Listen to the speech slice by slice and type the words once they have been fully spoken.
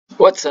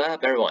What's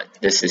up, everyone?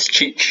 This is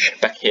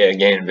Cheech back here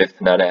again with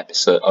another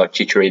episode of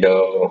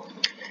Chicharito.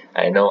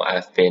 I know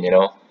I've been,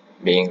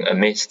 being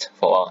missed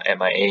for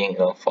MIA,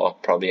 for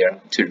probably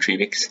around 2 to 3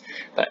 weeks.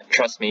 But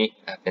trust me,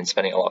 I've been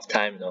spending a lot of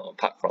time,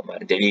 apart from my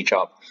daily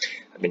job.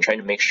 I've been trying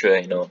to make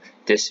sure,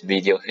 this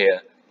video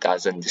here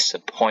doesn't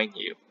disappoint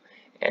you.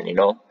 And,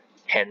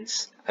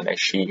 hence, I'm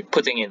actually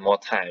putting in more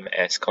time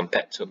as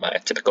compared to my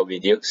typical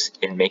videos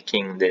in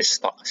making this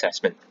stock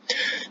assessment.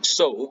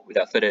 So,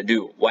 without further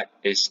ado, what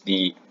is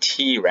the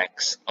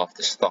T-Rex of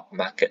the stock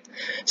market?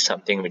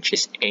 Something which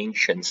is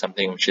ancient,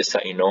 something which is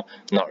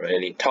not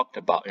really talked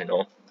about,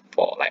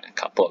 for like a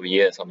couple of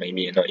years or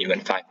maybe even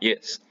 5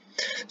 years.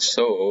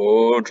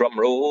 So, drum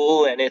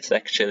roll, and it's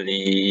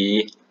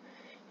actually,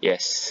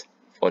 yes,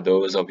 for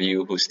those of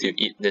you who still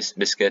eat this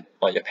biscuit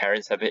or your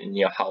parents have it in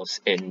your house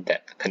in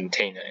that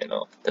container,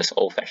 those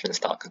old-fashioned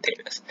style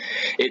containers.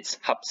 It's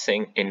Hup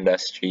Seng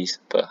Industries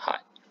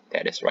Berhad.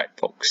 That is right,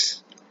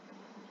 folks.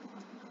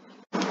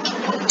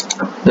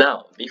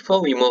 Now,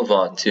 before we move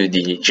on to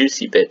the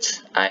juicy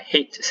bits, I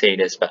hate to say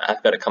this, but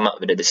I've got to come up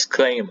with a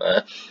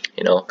disclaimer,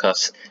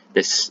 because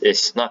this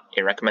is not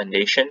a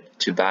recommendation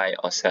to buy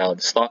or sell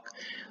the stock.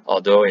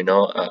 Although,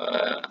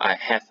 I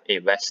have a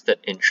vested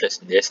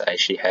interest in this, I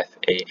actually have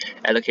a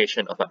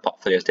allocation of my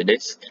portfolio to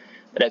this.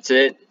 But that's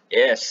it.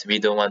 Yes, we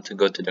don't want to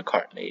go to the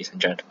court, ladies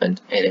and gentlemen.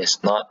 It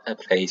is not a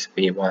place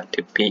we want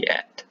to be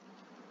at.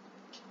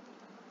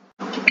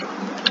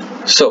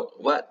 So,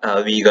 what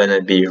are we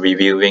gonna be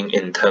reviewing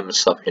in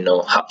terms of,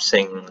 Hup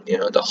Seng,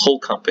 the whole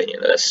company?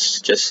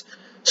 There's just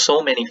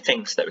so many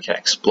things that we can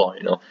explore,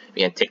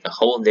 we can take a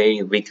whole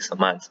day, weeks, or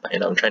months, but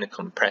I'm trying to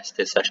compress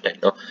this such that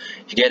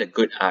you get a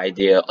good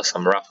idea or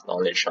some rough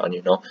knowledge on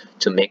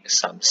to make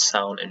some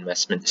sound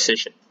investment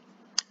decision.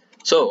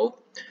 So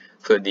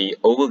for the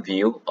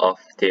overview of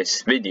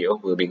this video,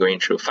 we'll be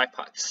going through 5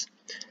 parts.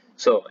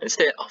 So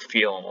instead of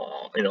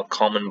your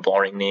common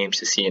boring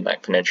names you see in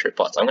like financial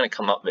reports, I'm gonna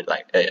come up with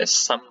like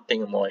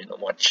something more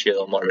more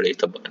chill, more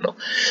relatable.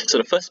 So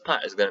the first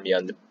part is gonna be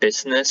on the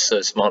business. So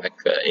it's more like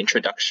an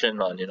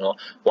introduction on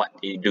what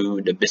they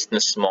do, the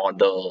business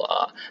model,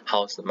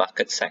 how's the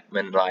market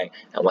segment like,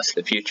 and what's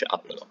the future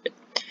outlook of it.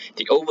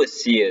 The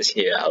overseers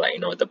here are like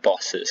the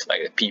bosses,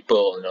 like the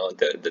people,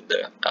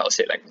 the I would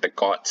say like the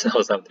gods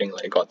or something,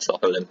 like gods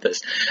of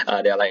Olympus.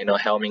 They're like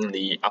helming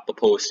the upper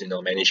post,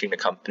 managing the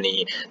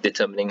company,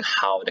 determining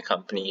how the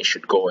company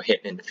should go ahead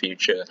in the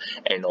future,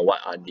 and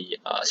what are the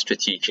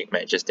strategic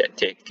measures they're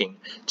taking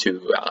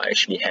to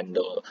actually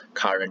handle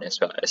current as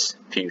well as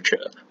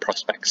future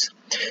prospects.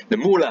 The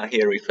moolah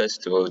here refers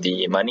to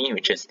the money,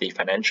 which is the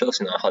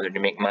financials. How do they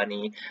make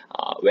money?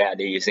 Where are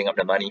they using up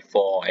the money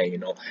for?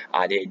 And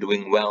are they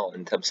doing well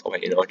in terms of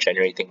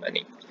generating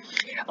money?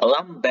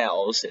 Alarm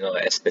bells,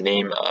 as the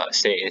name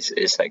says,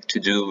 is like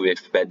to do with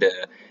whether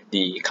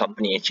the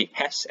company actually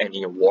has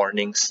any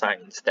warning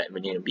signs that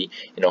we need to be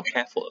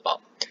careful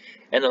about.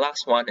 And the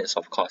last one is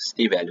of course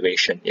the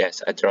valuation.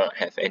 Yes, I do not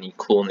have any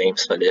cool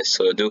names for this,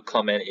 so do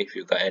comment if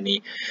you got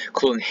any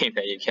cool name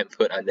that you can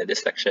put under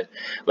this section.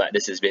 But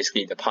this is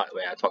basically the part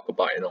where I talk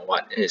about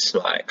what is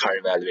my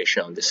current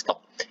valuation of this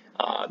stock,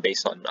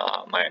 based on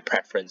my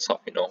preference of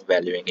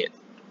valuing it.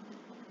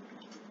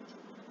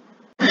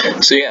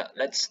 So yeah,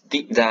 let's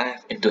deep dive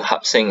into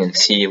Hup Seng and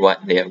see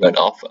what they have got to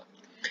offer.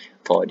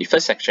 For the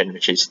first section,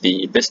 which is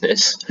the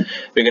business,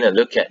 we're going to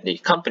look at the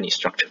company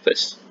structure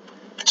first.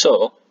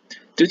 So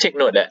do take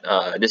note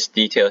that this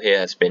detail here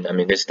has been,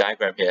 this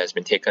diagram here has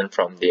been taken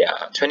from the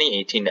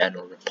 2018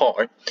 annual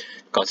report,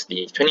 because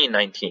the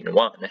 2019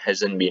 one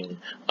hasn't been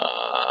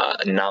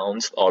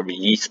announced or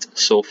released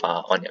so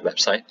far on their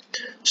website.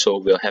 So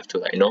we'll have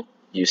to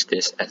use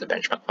this as a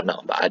benchmark for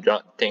now. But I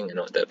don't think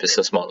the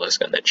business model is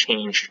going to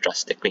change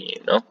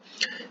drastically,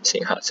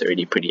 seeing how it's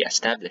already pretty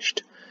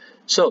established.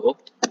 So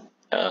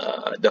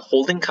the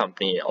holding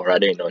company, or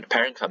rather the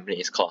parent company,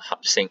 is called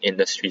Hup Seng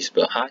Industries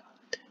Berhad.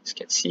 As you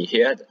can see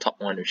here, the top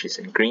one, which is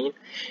in green,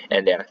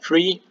 and there are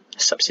 3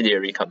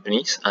 subsidiary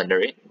companies under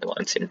it. The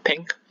ones in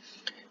pink,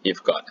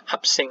 you've got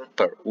Hup Seng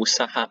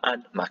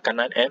Perusahaan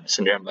Makanan M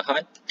Sdn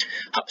Berhad,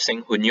 Hup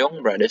Seng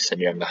Hunyong Brothers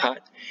Sdn Berhad,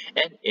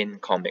 and in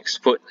Comics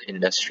Food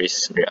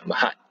Industries Sdn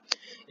Berhad.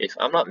 If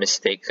I'm not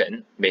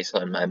mistaken, based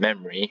on my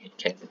memory, you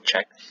can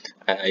check,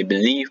 I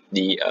believe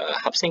the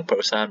Hup Seng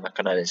Perusahaan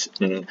Makanan is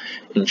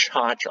in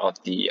charge of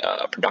the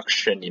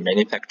production, the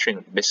manufacturing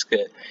of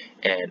biscuit,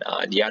 and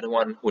the other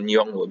one,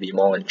 Hunyong, will be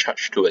more in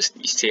charge towards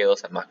the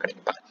sales and marketing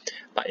part.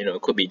 But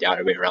it could be the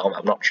other way around,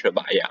 I'm not sure,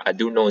 but yeah, I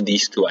do know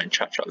these two are in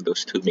charge of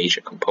those 2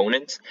 major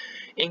components.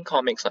 In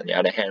Comics, on the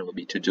other hand, will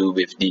be to do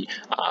with the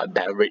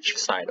beverage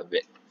side of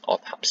it,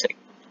 of Hup Seng.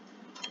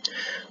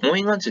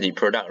 Moving on to the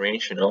product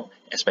range,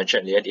 as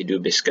mentioned earlier, they do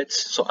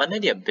biscuits. So under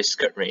their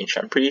biscuit range,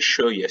 I'm pretty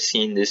sure you've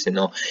seen this, in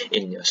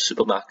your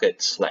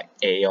supermarkets like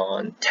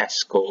Aeon,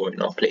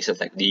 Tesco, places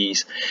like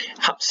these.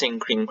 Hup Seng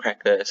cream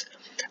crackers,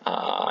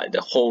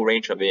 the whole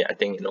range of it, I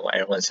think,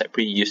 everyone's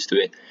pretty used to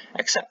it,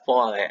 except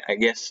for, I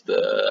guess,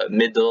 the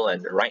middle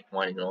and the right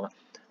one,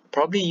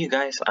 probably you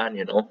guys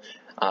aren't,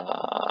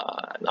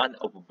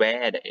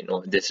 unaware that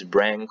this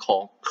brand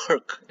called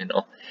Kirk,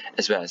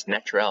 as well as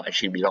Natural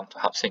actually belong to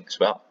Hup Seng as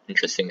well.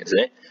 Interesting, isn't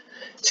it?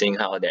 Seeing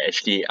how they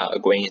actually are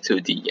going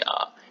into the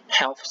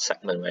health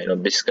segment, where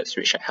biscuits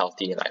which are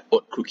healthy, like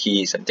oat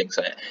cookies and things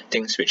like that,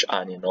 things which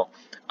aren't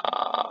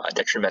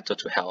detrimental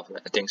to health,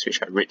 things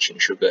which are rich in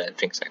sugar and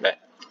things like that.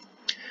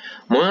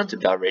 Moving on to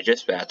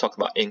beverages, where I talked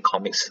about in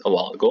comics a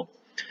while ago.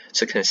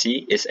 So you can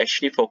see it's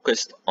actually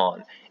focused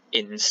on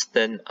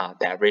instant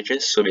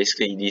beverages. So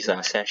basically these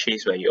are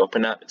sachets where you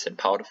open up, it's in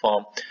powder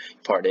form, you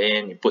pour it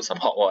in, you put some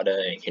hot water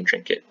and you can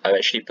drink it. I've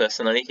actually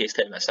personally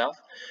tasted it myself.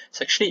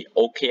 It's actually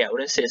okay. I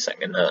wouldn't say it's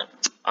like in the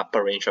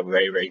upper range of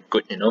very, very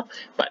good,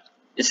 but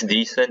it's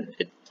decent.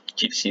 It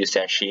keeps you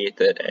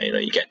satiated,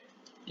 and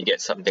you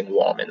get something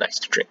warm and nice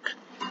to drink.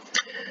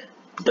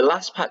 The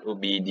last part will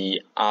be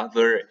the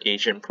other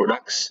Asian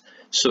products.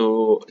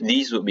 So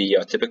these would be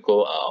your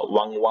typical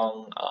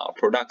Wang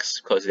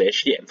products, because they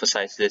actually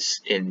emphasize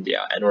this in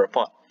their annual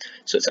report.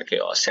 So it's like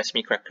your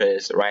sesame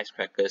crackers, rice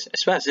crackers,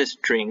 as well as this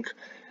drink.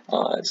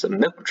 It's a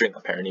milk drink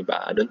apparently,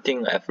 but I don't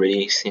think I've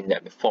really seen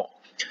that before.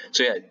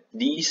 So yeah,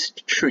 these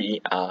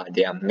three are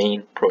their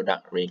main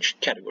product range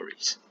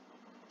categories.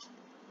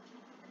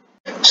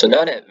 So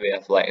now that we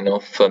have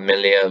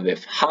familiar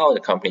with how the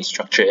company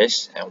structure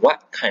is and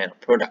what kind of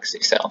products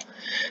they sell,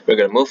 we're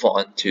going to move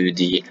on to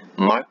the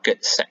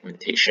market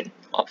segmentation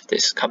of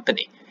this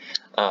company.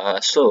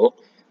 So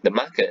the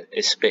market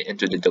is split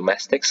into the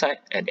domestic side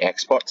and the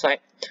export side.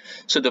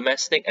 So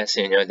domestic, as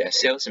in their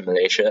sales in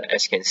Malaysia,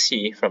 as you can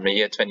see from the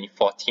year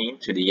 2014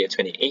 to the year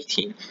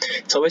 2018,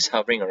 it's always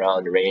hovering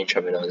around the range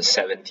of the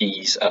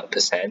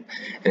 70s%. And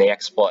the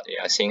export, they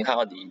are seeing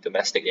how the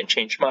domestic didn't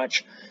change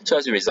much. So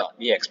as a result,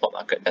 the export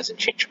market doesn't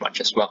change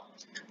much as well.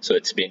 So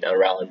it's been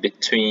around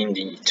between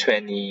the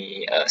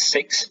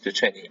 26 to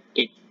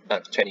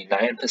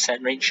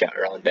 29% range,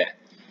 around there.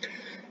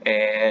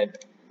 And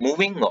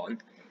moving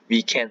on,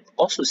 we can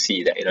also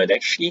see that they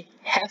actually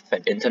have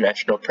an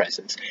international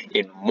presence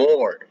in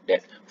more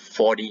than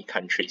 40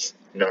 countries.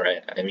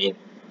 Right? I mean,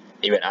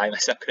 even I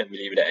myself couldn't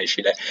believe that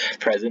actually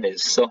present in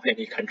so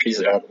many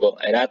countries around the world.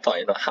 And I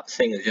thought Hup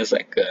Seng is just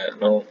like a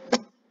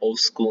old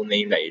school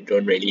name that you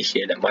don't really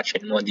hear that much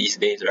anymore these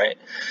days, right?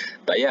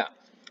 But yeah,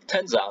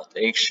 turns out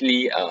they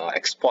actually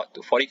export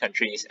to 40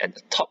 countries, and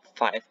the top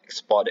 5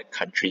 exported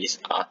countries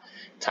are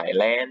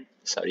Thailand,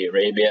 Saudi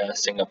Arabia,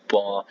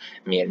 Singapore,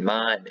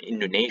 Myanmar, and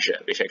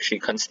Indonesia, which actually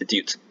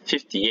constitutes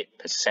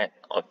 58%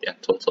 of their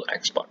total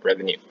export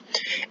revenue.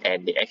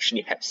 And they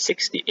actually have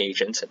 60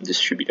 agents and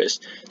distributors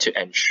to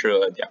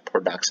ensure their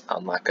products are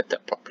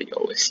marketed properly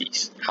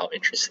overseas. How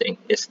interesting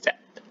is that?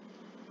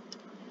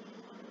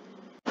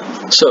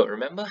 So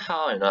remember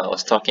how I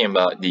was talking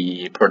about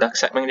the product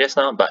segment just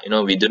now, but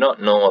we do not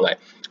know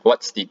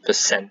what's the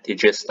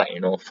percentages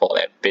for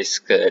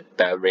biscuit,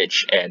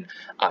 beverage, and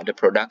other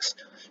products.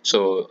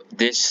 So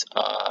this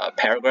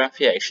paragraph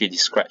here actually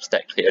describes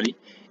that clearly.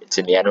 It's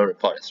in the annual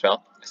report as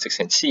well. As you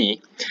can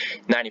see,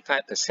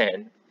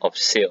 95% of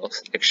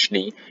sales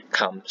actually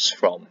comes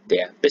from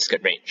their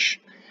biscuit range.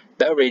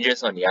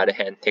 Beverages, on the other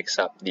hand, takes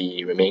up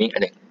the remaining,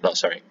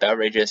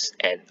 beverages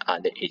and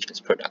other agents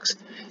products.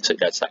 So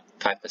that's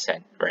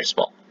 5%, very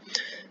small.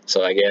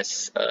 So I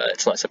guess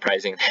it's not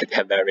surprising that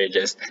their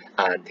beverages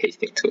aren't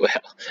tasting too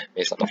well,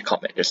 based on my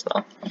comment just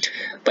now.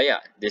 But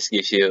yeah, this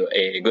gives you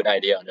a good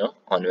idea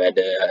on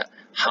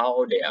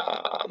how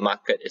their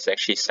market is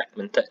actually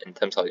segmented in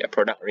terms of their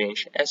product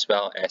range, as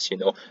well as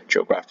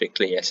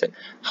geographically, as in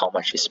how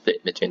much is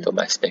split between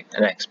domestic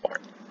and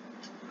export.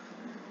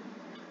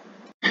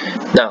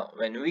 Now,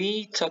 when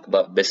we talk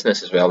about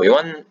business as well, we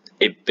want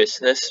a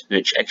business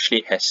which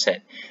actually has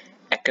an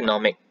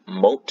economic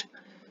moat.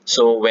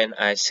 So when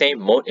I say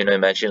moat,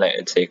 imagine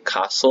it's a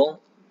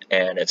castle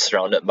and it's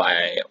surrounded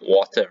by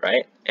water,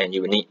 right? And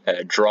you need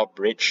a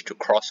drawbridge to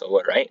cross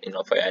over, right?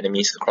 For your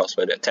enemies to cross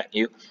over to attack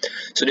you.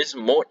 So this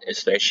moat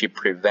is to actually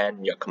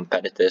prevent your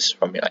competitors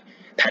from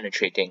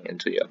penetrating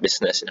into your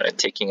business,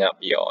 taking up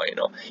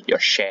your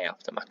share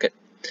of the market.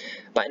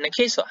 But in the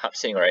case of Hup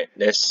Seng, right,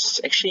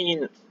 there's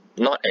actually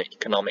not an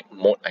economic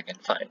moat I can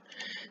find.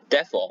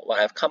 Therefore,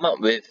 what I've come up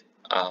with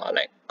are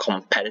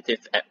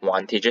competitive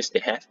advantages they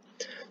have.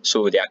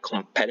 So they are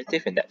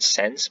competitive in that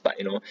sense, but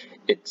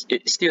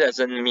it still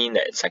doesn't mean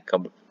that it's a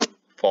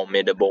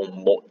formidable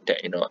moat that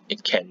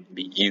it can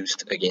be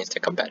used against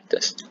their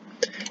competitors.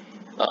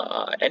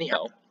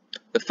 Anyhow,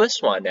 the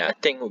first one that I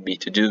think would be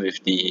to do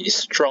with the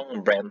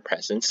strong brand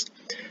presence.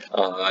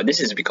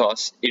 This is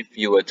because if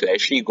you were to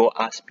actually go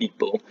ask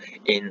people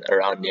in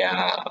around their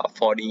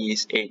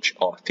 40s age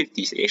or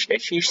 50s age, they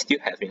actually still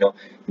have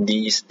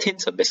these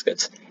tins of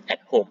biscuits at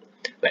home,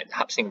 like the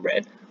Hup Seng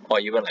brand, or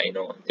even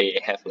they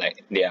have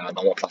their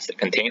normal plastic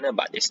container,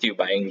 but they're still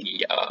buying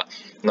the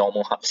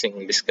normal Hup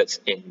Seng biscuits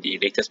in the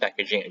latest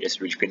packaging and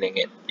just refilling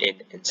it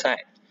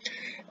inside.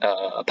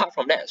 Apart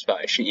from that as well,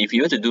 actually, if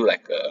you were to do a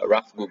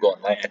rough Google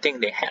online, I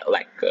think they had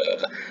a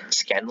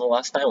scandal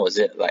last time. Was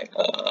it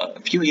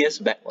a few years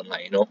back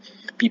online?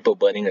 People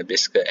burning the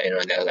biscuit, and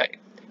they're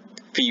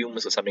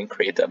fumes or something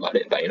created about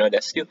it, but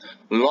there's still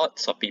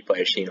lots of people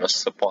actually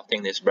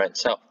supporting this brand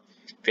itself.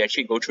 If you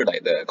actually go through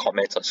like the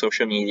comments on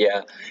social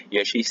media, you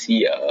actually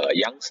see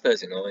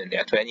youngsters in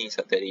their 20s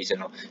or 30s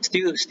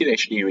still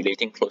actually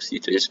relating closely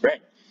to this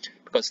brand.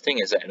 Because the thing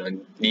is that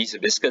these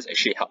biscuits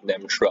actually help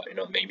them throughout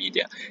maybe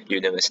their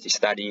university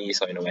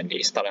studies, or when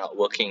they start out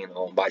working,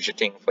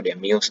 budgeting for their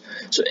meals.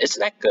 So it's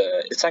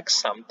like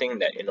something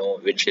that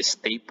which is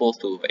staple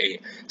to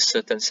a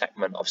certain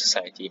segment of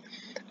society.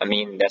 I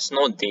mean, there's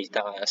no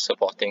data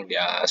supporting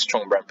their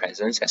strong brand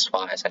presence as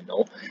far as I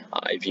know.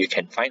 If you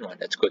can find one,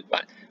 that's good.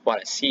 But what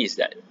I see is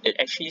that it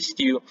actually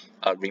still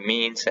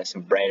remains as a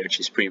brand which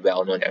is pretty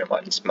well known in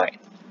everyone's mind.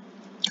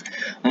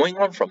 Moving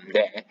on from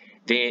there,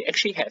 they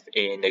actually have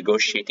a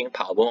negotiating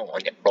power on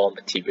their raw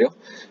material.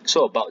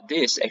 So about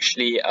this,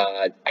 actually,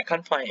 I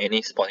can't find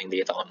any supporting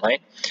data online,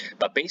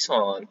 but based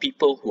on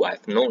people who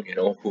I've known,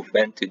 who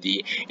went to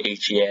the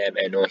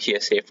AGM and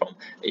hearsay from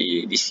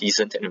the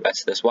seasoned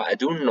investors, what I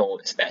do know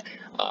is that,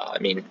 I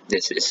mean,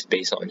 this is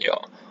based on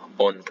your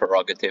own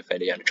prerogative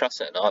whether you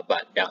trust it or not,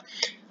 but yeah,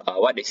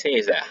 what they say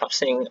is that Hup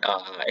Seng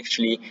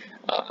actually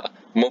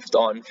moved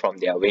on from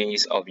their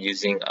ways of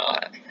using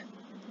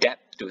debt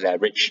to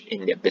leverage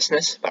in their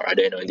business, but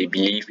rather they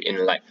believe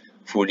in like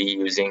fully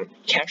using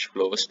cash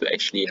flows to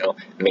actually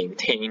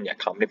maintain their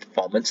company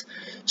performance.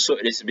 So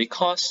it is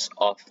because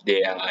of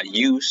their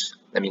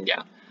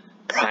their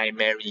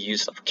primary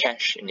use of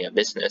cash in their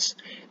business,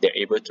 they're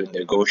able to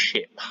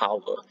negotiate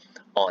power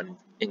on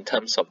in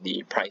terms of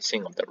the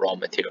pricing of the raw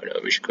material,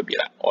 which could be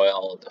like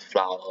oil, the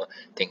flour,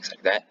 things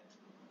like that.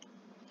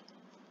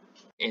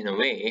 In a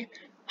way,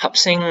 Hup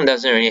Seng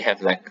doesn't really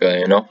have like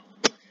a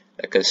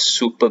like a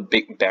super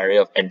big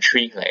barrier of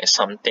entry, like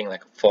something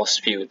like a force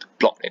field to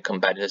block their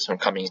competitors from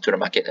coming into the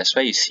market. That's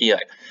why you see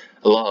like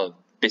a lot of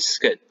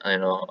biscuit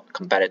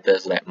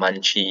competitors like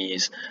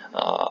Munchies,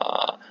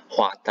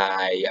 Hua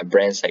Tai,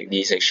 brands like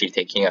these actually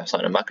taking up some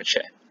of the market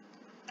share.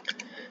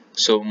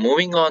 So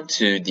moving on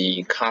to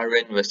the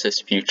current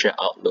versus future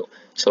outlook.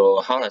 So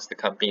how does the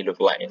company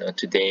look like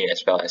today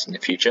as well as in the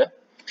future?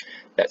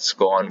 Let's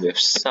go on with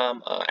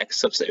some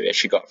excerpts that we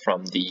actually got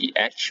from The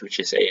Edge, which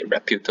is a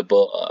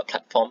reputable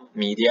platform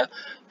media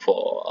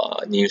for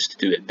news to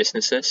do with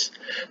businesses.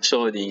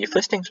 So the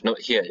first thing to note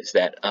here is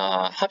that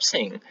Hup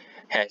Seng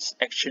has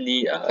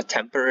actually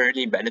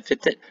temporarily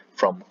benefited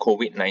from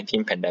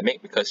COVID-19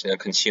 pandemic because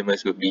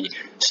consumers will be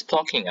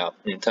stocking up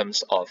in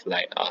terms of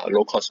like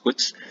low-cost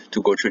goods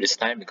to go through this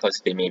time,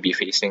 because they may be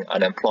facing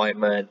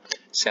unemployment,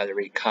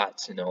 salary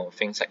cuts,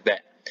 things like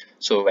that.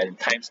 So when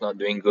time's not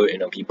doing good,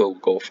 people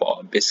go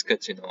for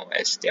biscuits,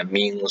 as their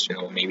meals,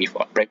 maybe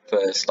for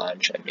breakfast,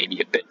 lunch, and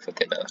maybe a bit for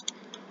dinner.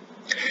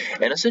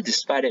 And also,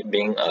 despite it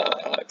being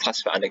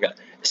classified under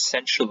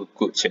essential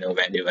goods,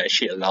 where they were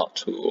actually allowed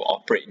to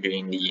operate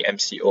during the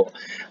MCO,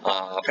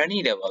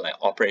 apparently there were like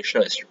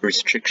operational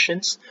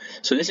restrictions.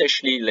 So this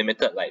actually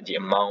limited like the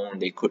amount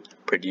they could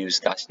produce,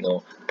 thus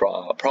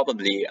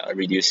probably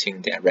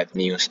reducing their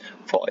revenues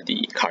for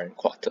the current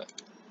quarter.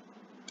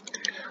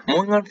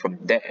 Moving on from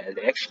there,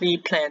 they actually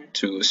plan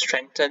to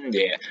strengthen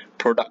their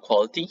product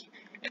quality,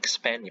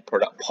 expand the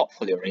product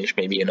portfolio range,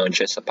 maybe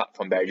just apart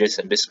from beverages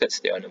and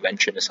biscuits, they want to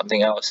venture into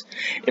something else,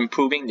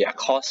 improving their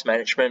cost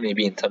management,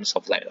 maybe in terms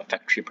of like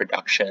factory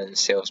production,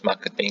 sales,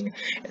 marketing,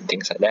 and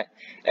things like that,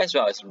 as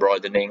well as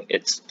broadening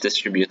its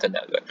distributor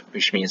network,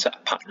 which means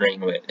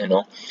partnering with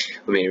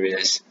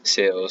various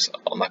sales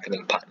or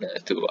marketing partner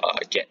to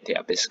get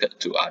their biscuit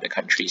to other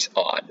countries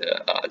or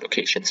other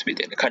locations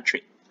within the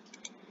country.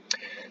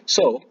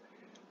 So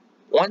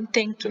one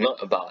thing to note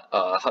about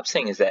Hup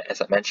Seng is that,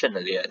 as I mentioned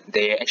earlier,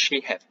 they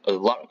actually have a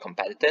lot of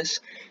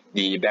competitors.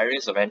 The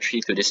barriers of entry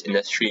to this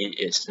industry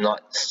is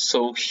not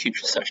so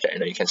huge such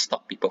that you can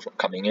stop people from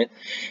coming in,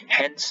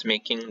 hence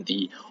making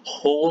the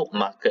whole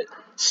market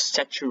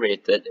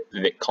saturated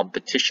with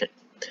competition.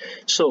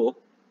 So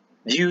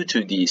due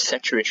to the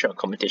saturation of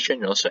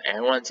competition, also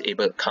everyone's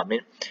able to come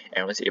in,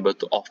 everyone's able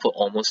to offer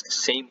almost the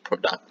same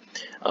product.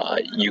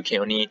 You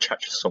can only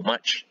charge so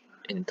much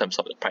in terms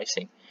of the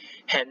pricing.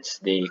 Hence,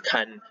 they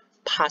can't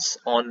pass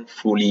on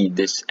fully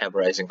this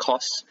ever-rising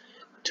costs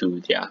to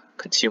their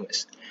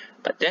consumers.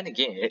 But then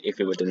again, if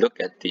we were to look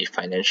at the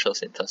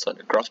financials in terms of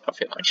the gross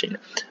profit margin,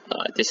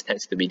 this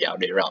tends to be the other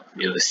way around.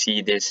 We will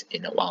see this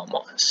in a while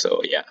more.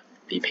 So yeah,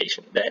 be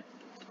patient with that.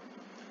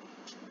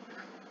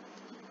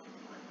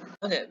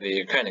 Now that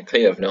we're kind of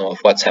clear of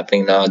what's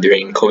happening now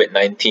during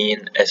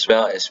COVID-19, as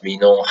well as we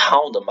know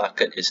how the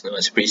market is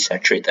pretty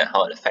saturated and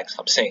how it affects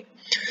Hup Seng,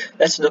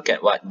 let's look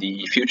at what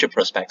the future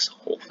prospects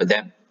hold for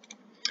them.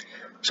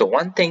 So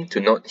one thing to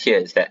note here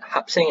is that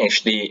Hup Seng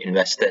actually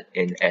invested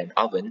in an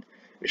oven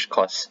which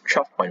costs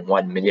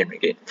 12.1 million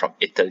ringgit from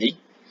Italy.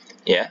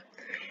 Yeah.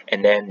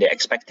 And then they're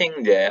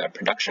expecting their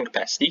production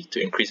capacity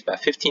to increase by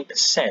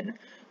 15%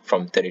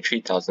 from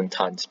 33,000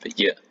 tons per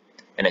year.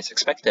 And as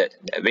expected,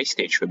 the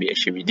wastage will be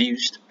actually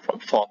reduced from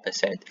 4% to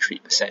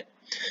 3%.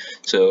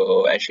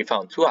 So I actually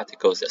found two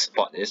articles that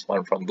support this,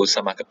 one from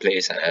Bursa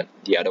Marketplace and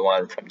the other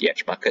one from the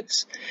Edge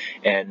Markets.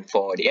 And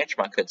for the Edge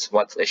Markets,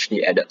 what's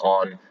actually added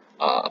on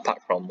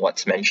apart from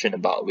what's mentioned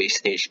about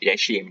wastage, it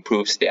actually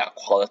improves their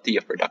quality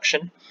of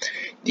production.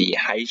 The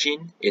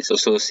hygiene is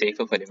also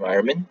safer for the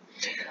environment.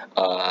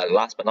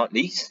 Last but not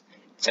least,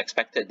 it's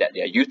expected that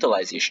their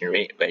utilization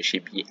rate will actually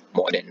be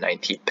more than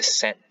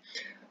 90%.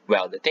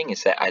 Well, the thing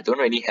is that I don't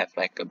really have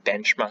like a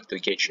benchmark to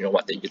gauge,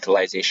 what the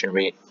utilization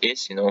rate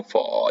is,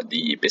 for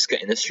the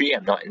biscuit industry.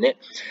 I'm not in it.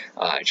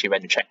 I actually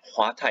went to check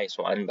Huatai is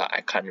one, but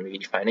I can't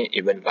really find it,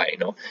 even by,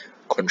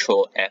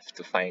 Control F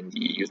to find the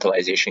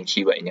utilization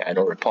keyword in the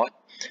annual report.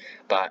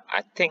 But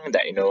I think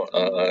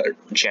that,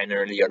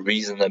 generally or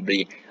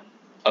reasonably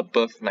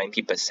above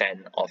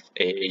 90% of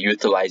a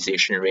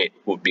utilization rate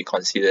would be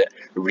considered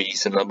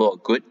reasonable or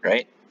good,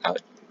 right? I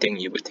think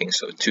you would think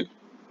so too.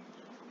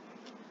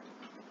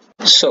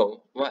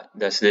 So what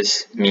does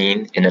this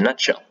mean in a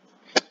nutshell?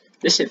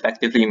 This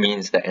effectively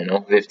means that,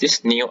 with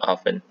this new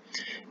oven,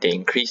 they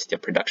increase their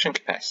production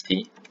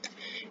capacity,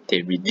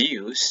 they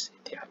reduce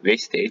their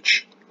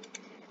wastage.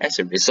 As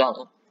a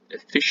result,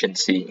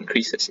 efficiency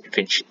increases.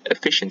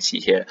 Efficiency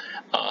here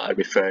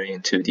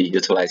referring to the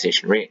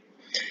utilization rate.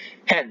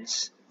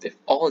 Hence, with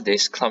all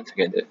this clumped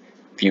together,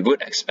 we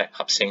would expect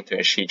Hup Seng to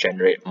actually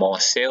generate more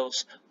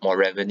sales, more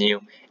revenue,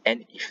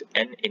 and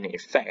in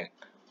effect,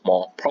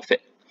 more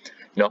profit.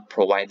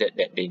 Provided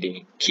that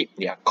they keep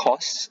their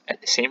costs at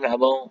the same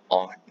level,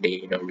 or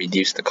they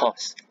reduce the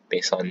cost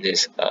based on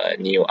this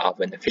new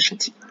oven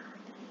efficiency.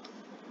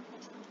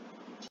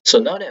 So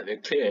now that we're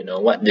clear,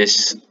 what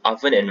this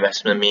oven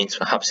investment means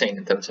for Hup Seng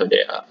in terms of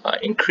their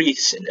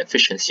increase in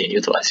efficiency and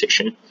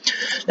utilization,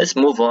 let's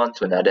move on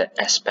to another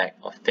aspect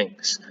of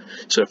things.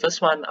 So the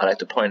first one I'd like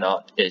to point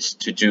out is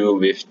to do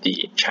with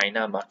the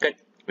China market,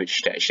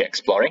 which they're actually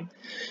exploring.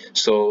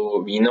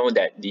 So we know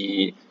that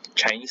the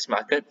Chinese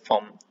market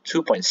formed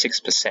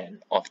 2.6%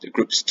 of the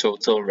group's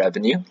total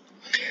revenue.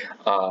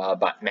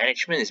 But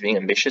management is being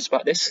ambitious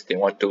about this. They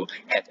want to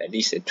have at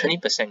least a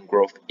 20%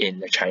 growth in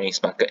the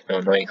Chinese market,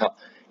 knowing how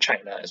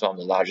China is one of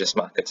the largest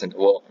markets in the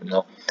world,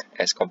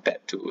 as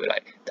compared to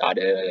like the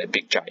other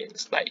big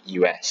giants like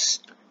US.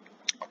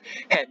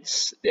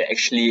 Hence, they're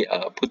actually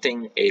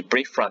putting a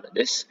brave front at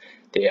this.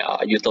 They are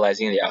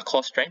utilizing their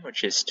core strength,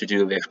 which is to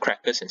do with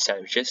crackers and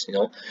sandwiches,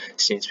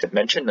 since we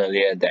mentioned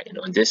earlier that,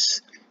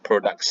 this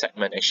product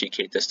segment actually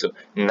caters to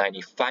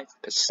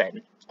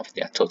 95% of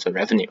their total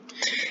revenue.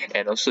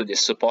 And also they're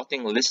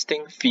supporting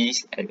listing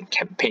fees and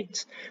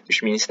campaigns,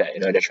 which means that,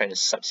 they're trying to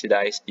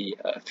subsidize the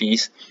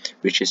fees,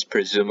 which is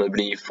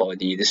presumably for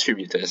the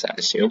distributors, I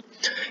assume,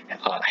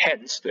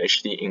 hence to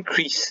actually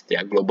increase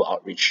their global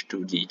outreach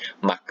to the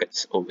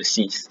markets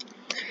overseas.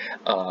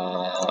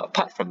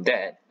 Apart from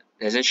that,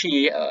 there's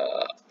actually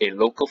a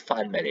local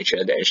fund manager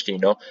that actually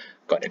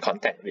got in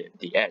contact with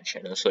The Edge,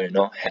 and also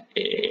had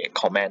a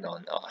comment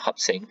on Hup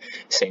Seng,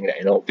 saying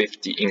that with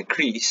the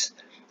increase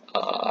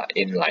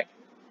in like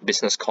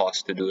business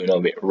costs to do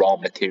with raw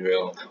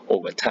material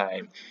over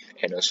time,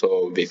 and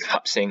also with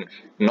Hup Seng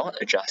not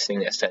adjusting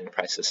their selling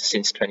prices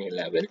since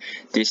 2011,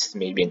 this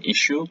may be an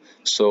issue.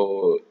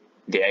 So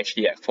they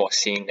actually are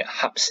foreseeing that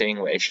Hup Seng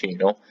will actually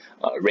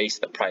raise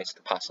the price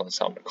to pass on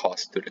some of the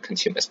costs to the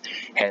consumers,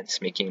 hence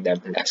making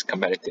them less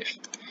competitive.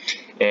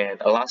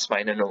 And a last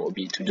minor note will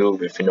be to do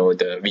with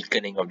the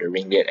weakening of the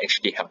ringgit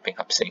actually helping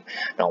Hup Seng.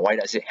 Now, why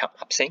does it help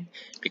Hup Seng?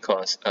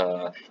 Because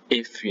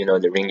if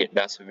the ringgit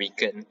does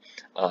weaken,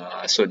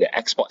 so the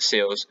export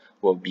sales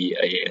will be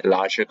a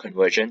larger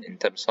conversion in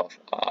terms of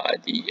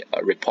the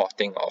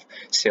reporting of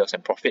sales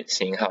and profit,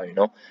 seeing how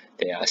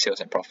their sales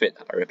and profit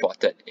are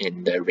reported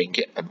in the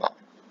ringgit amount.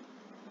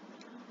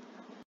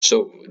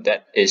 So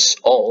that is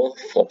all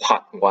for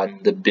part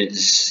 1, the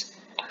biz.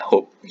 I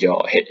hope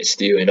your head is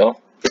still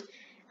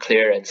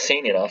clear and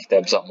sane enough to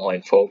absorb more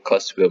info,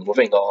 because we're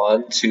moving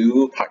on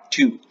to part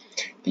 2,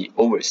 the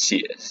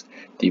overseers,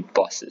 the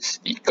bosses,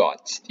 the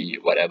gods, the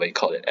whatever you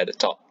call it at the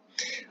top,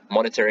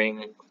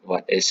 monitoring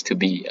what is to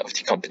be of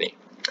the company.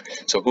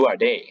 So who are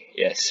they?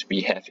 Yes,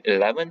 we have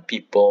 11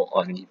 people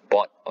on the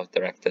board of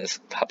directors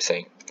of Hup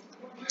Seng.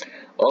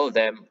 All of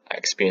them are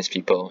experienced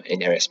people in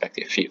their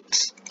respective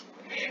fields.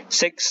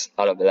 6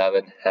 out of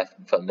 11 have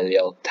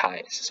familial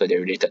ties, so they're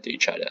related to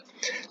each other.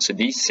 So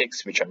these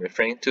 6 which I'm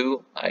referring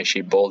to are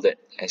actually bolded,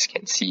 as you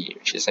can see,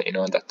 which is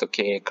Dr.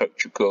 K, Kirk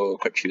Chuko,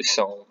 Kirk Chu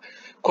Song,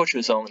 Ko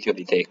Chu Song,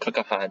 Teolite, Kirk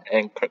Han,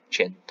 and Kirk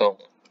Chen Tong.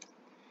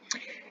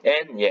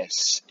 And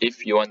yes,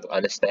 if you want to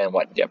understand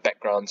what their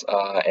backgrounds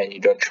are and you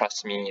don't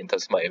trust me in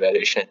terms of my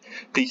evaluation,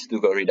 please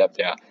do go read up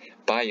their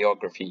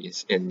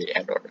biographies in the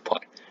annual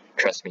report.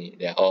 Trust me,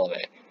 they're all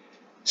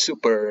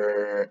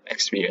super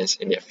experienced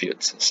in their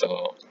fields,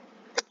 so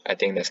I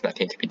think there's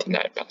nothing to be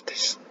denied about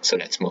this. So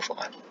let's move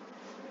on.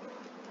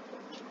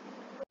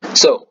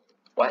 So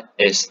what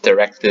is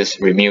directors'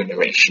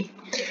 remuneration?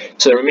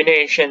 So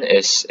remuneration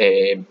is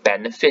a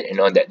benefit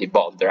that the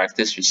board of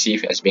directors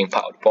receive as being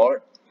part of the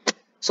board.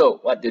 So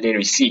what do they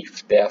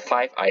receive? There are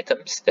 5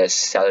 items. There's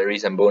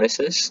salaries and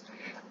bonuses,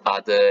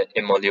 other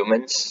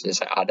emoluments,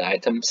 there's other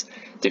items,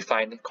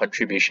 defined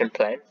contribution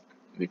plan,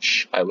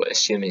 which I would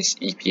assume is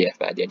EPF,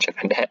 but I didn't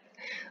check on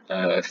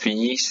that,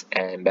 fees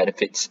and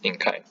benefits in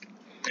kind.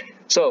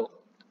 So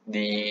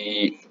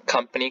the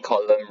company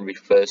column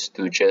refers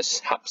to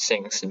just Hup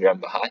Seng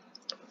and Berhad,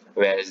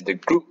 whereas the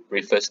group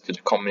refers to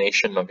the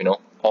combination of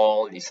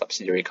all the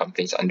subsidiary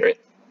companies under it.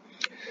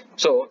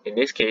 So in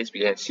this case,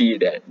 we can see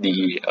that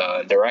the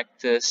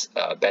directors'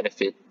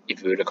 benefit,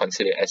 if we were to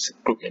consider it as a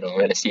group, we're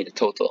going to see the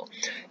total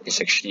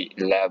is actually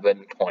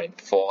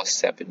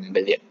 11.47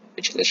 billion,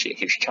 which is actually a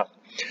huge chunk.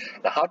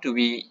 Now, how do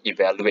we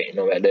evaluate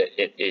whether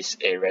it is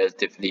a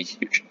relatively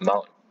huge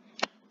amount?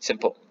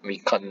 Simple. We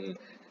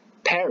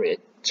compare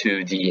it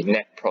to the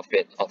net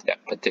profit of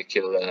that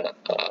particular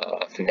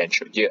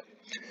financial year.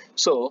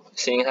 So,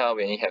 seeing how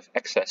we have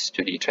access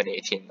to the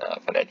 2018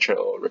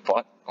 financial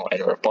report or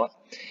annual report,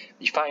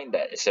 we find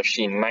that it's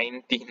actually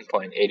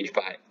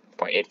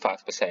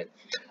 19.85%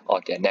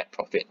 of their net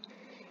profit,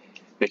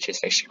 which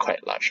is actually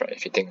quite large, right?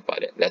 If you think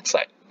about it, that's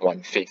like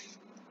 1/5.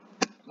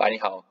 But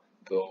anyhow,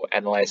 we'll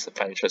analyze the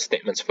financial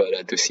statements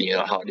further to see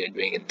how they're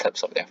doing in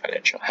terms of their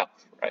financial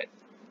health, right?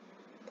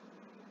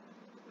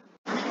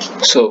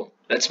 So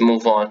let's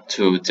move on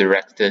to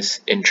directors'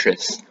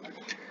 interest.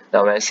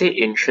 Now, when I say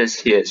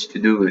interest here, it's to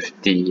do with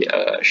the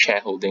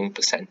shareholding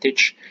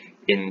percentage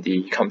in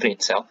the company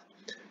itself.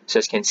 So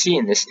as you can see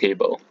in this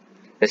table,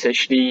 there's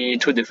actually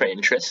two different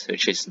interests,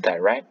 which is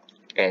direct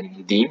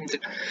and deemed.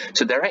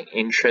 So direct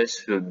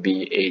interest would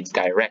be a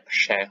direct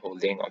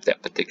shareholding of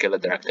that particular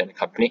director in the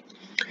company.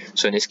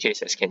 So in this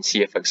case, as you can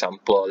see, for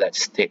example,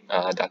 let's take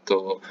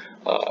Dato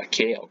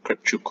K or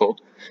Krip Chuko.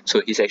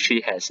 So he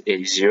actually has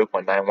a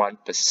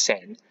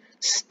 0.91%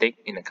 stake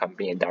in the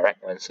company, a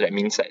direct one. So that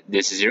means that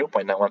this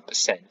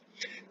 0.91%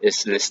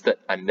 is listed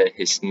under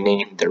his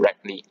name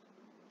directly.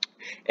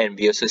 And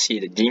we also see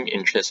the deemed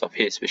interest of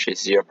his, which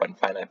is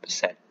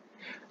 0.59%.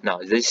 Now,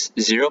 this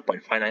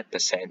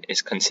 0.59%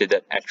 is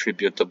considered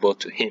attributable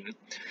to him.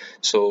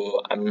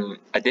 So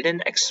I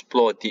didn't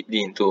explore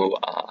deeply into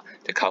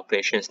the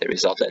calculations that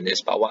resulted in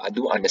this, but what I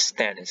do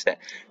understand is that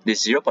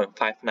this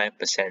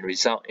 0.59%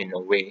 result in a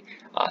way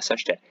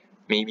such that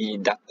maybe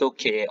Dato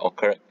K or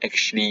Kerr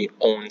actually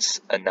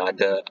owns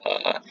another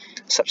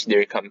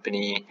subsidiary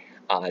company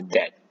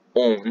that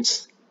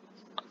owns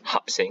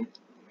Hup Seng,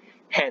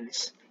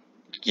 hence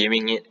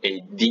giving it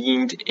a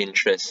deemed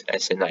interest,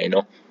 as in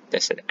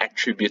there's an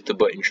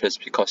attributable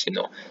interest because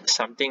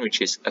something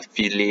which is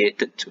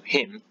affiliated to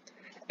him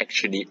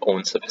actually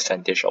owns a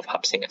percentage of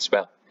Hup Seng as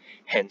well.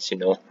 Hence,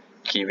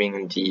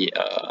 giving the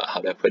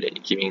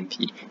giving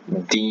the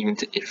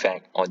deemed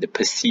effect or the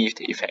perceived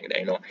effect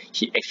that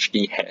he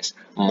actually has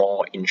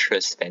more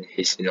interest than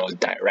his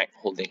direct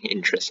holding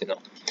interest.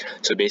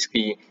 So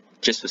basically,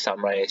 just to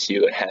summarize,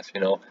 you would have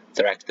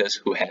directors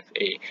who have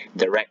a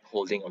direct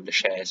holding of the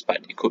shares,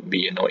 but it could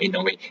be in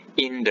a way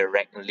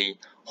indirectly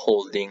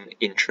holding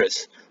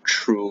interest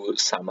through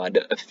some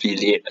other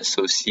affiliate,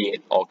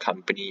 associate, or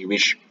company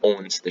which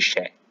owns the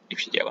share,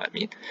 if you get what I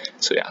mean.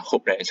 So yeah, I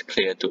hope that is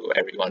clear to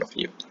every one of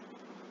you.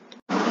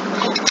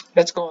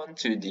 Let's go on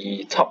to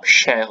the top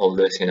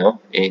shareholders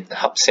in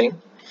Hup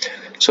Seng.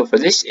 So for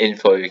this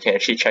info, you can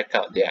actually check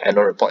out their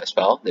annual report as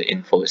well. The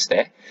info is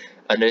there.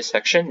 Under this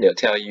section, they'll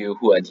tell you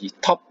who are the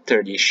top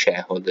 30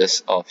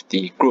 shareholders of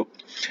the group.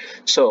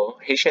 So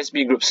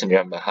HSB Group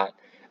Sdn Bhd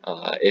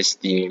is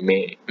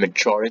the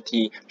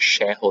majority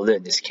shareholder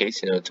in this case,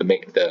 to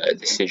make the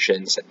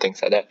decisions and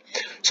things like that.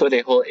 So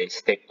they hold a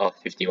stake of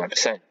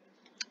 51%.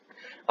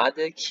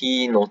 Other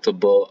key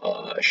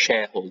notable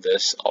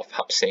shareholders of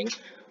Hup Seng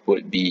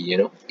would be,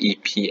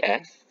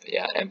 EPF,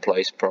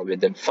 Employees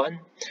Provident Fund.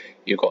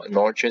 You got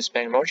Norges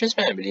Bank. Norges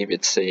Bank, I believe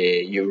it's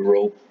a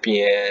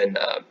European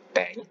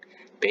bank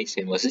based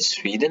in, was it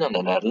Sweden or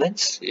the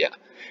Netherlands? Yeah.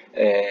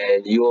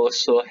 And you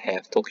also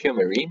have Tokyo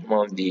Marine,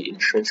 one of the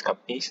insurance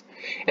companies.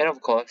 And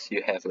of course,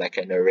 you have like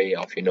an array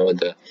of,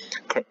 the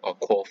Kirk or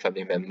core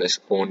family members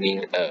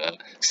owning a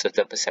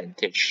certain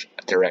percentage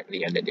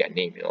directly under their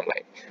name,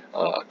 like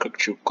Kirk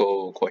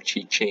Chuko, Kwa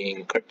Chi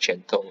Ching, Kirk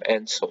Chen Tong,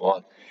 and so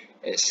on.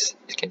 As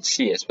you can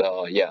see as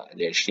well,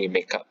 they actually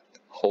make up a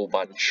whole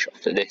bunch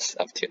of the list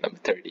up to number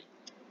 30.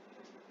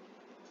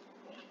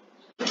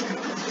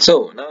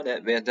 So now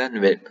that we're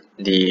done with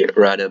the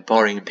rather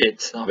boring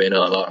bits of a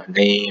lot of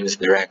names,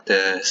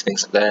 directors,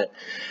 things like that,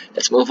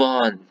 let's move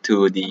on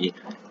to the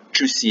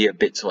juicier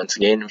bits once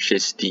again, which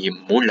is the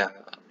moolah,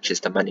 which is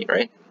the money,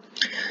 right?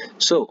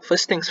 So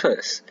first things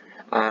first,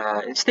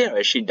 instead of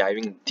actually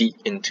diving deep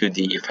into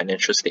the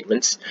financial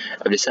statements,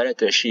 I've decided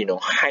to actually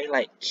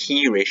highlight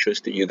key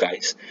ratios to you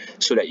guys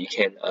so that you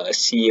can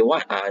see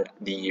what are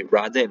the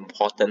rather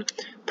important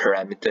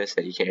parameters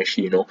that you can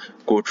actually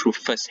go through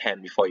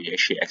firsthand before you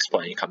actually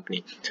explore any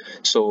company.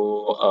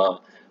 So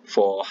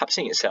for Hup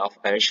Seng itself,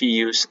 I actually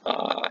use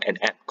an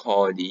app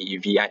called the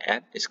VI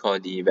app. It's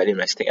called the Value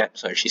Investing app.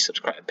 So I actually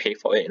subscribe and pay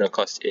for it,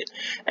 because it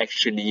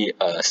actually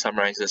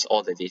summarizes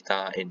all the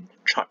data in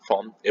chart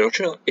form.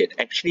 It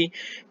actually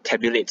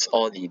tabulates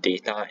all the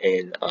data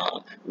in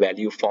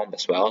value form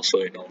as well.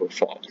 So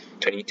for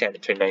 2010 to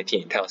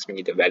 2019, it tells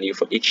me the value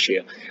for each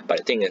year. But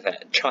the thing is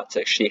that charts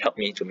actually help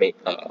me to make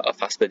a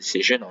faster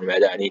decision on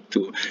whether I need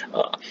to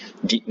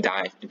deep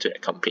dive into the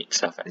company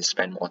itself and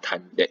spend more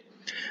time with it.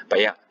 But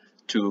yeah,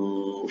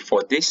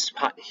 for this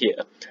part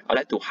here, I'd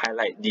like to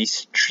highlight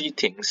these three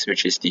things,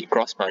 which is the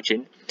gross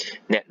margin,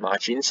 net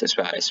margins, as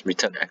well as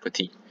return on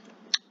equity.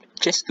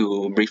 Just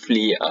to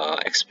briefly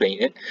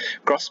explain it,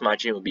 gross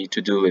margin will be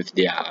to do with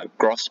their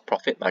gross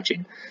profit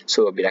margin.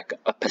 So it will be like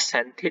a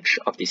percentage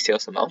of the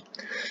sales amount.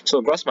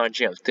 So gross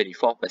margin of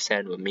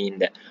 34% will mean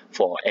that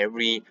for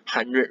every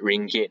 100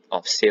 ringgit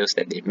of sales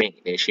that they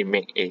actually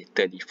make a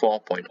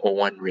 34.01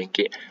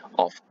 ringgit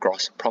of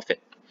gross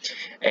profit.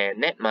 And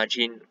net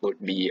margin would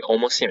be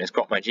almost same as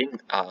gross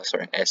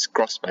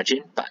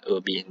margin, but it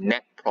will be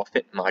net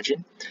profit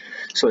margin.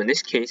 So in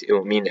this case, it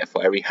will mean that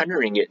for every 100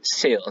 ringgit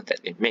sale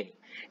that they make,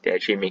 they're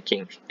actually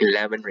making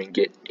 11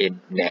 ringgit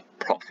in net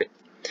profit.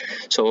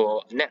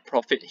 So net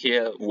profit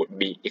here would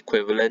be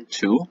equivalent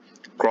to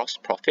gross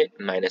profit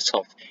minus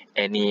of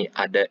any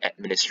other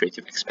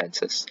administrative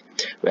expenses.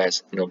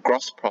 Whereas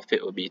gross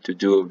profit will be to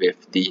do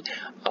with the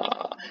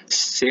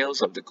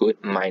sales of the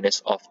good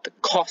minus of the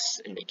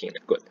costs in making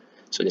the good.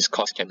 So this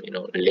cost can be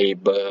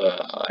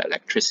labor,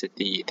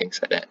 electricity,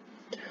 things like that.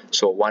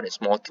 So one is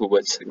more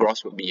towards,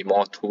 gross would be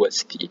more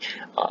towards the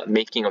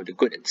making of the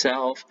good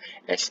itself,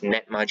 as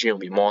net margin will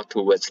be more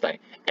towards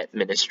like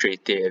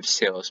administrative,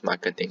 sales,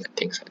 marketing, and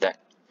things like that.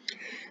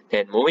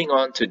 Then moving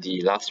on to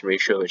the last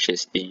ratio, which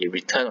is the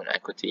return on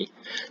equity.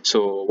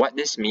 So what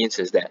this means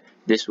is that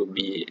this will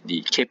be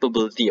the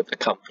capability of the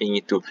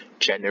company to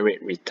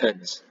generate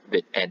returns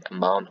with an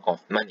amount of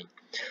money.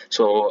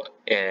 So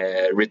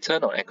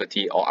return on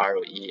equity, or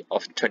ROE,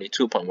 of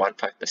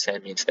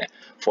 22.15% means that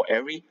for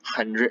every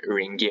 100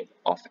 ringgit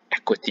of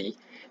equity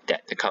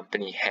that the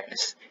company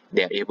has,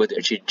 they are able to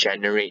actually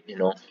generate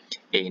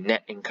a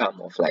net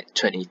income of like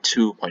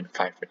 22.5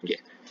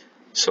 ringgit.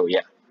 So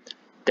yeah,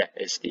 that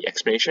is the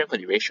explanation for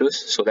the ratios.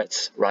 So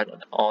let's run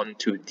on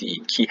to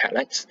the key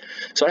highlights.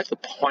 So I'd like to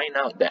point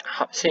out that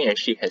Hup Seng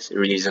actually has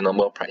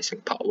reasonable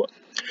pricing power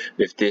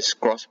with this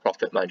gross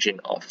profit margin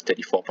of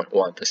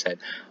 34.1%.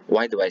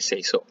 Why do I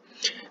say so?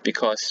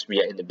 Because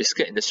we are in the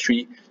biscuit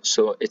industry,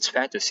 so it's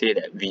fair to say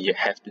that we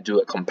have to do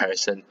a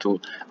comparison to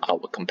our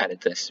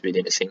competitors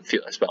within the same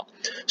field as well.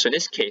 So in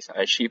this case,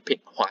 I actually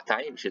picked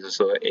Huatai, which is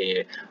also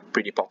a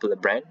pretty popular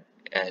brand.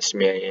 As you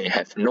may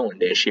have known,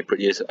 they actually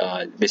produce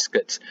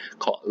biscuits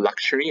called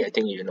Luxury. I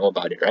think you know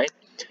about it, right?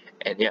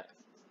 And yeah,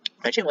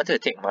 I actually wanted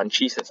to take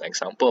Munchies as an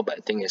example, but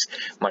the thing is,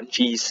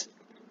 Munchies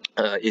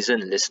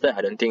isn't listed.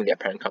 I don't think their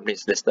parent company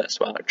is listed as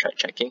well. I tried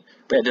checking,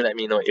 but do let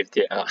me know if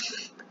they are.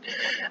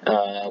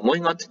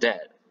 Moving on to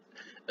that,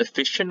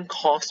 efficient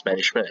cost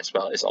management as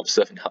well is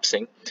observed in Hup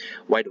Seng.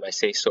 Why do I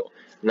say so?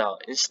 Now,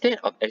 instead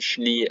of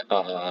actually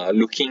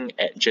looking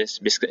at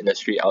just biscuit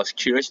industry, I was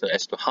curious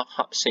as to how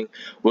Hup Seng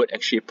would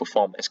actually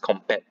perform as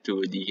compared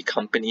to the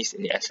companies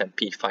in the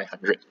S&P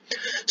 500.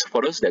 So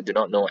for those that do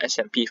not know,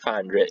 S&P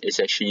 500 is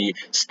actually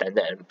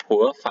Standard &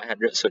 Poor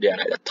 500, so they are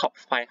like the top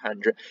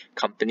 500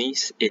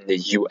 companies in the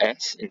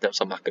US in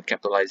terms of market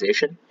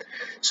capitalization.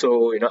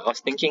 So I was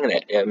thinking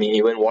that,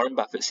 even Warren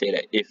Buffett said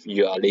that if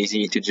you are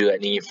lazy to do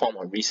any form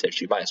of research,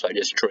 you might as well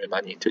just throw your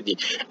money into the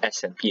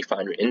S&P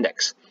 500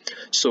 index.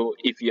 So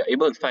if you're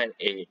able to find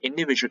an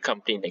individual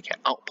company that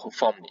can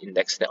outperform the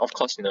index, then of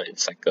course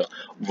it's like a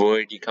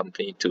worthy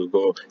company to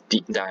go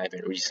deep dive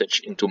and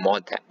research into more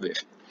depth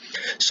with.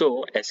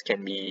 So as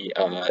can be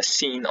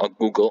seen or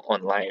Google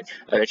online,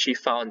 I actually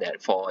found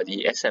that for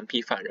the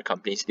S&P 500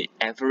 companies, the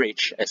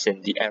average, as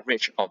in the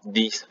average of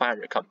these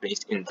 500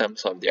 companies in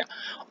terms of their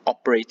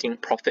operating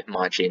profit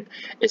margin,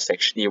 is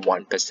actually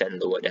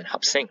 1% lower than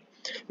Hup Seng,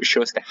 which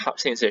shows that Hup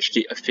Seng is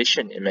actually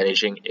efficient in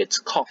managing its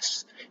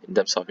costs in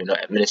terms of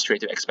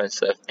administrative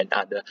expenses and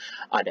other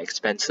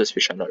expenses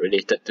which are not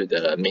related to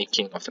the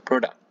making of the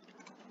product.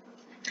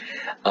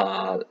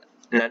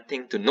 Another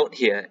thing to note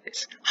here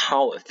is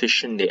how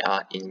efficient they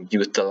are in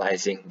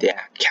utilizing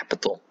their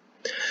capital.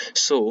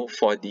 So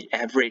for the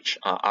average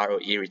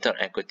ROE, return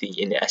on equity,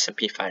 in the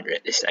S&P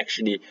 500 is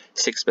actually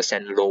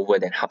 6% lower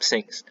than Hup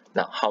Seng's.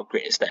 Now, how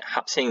great is that?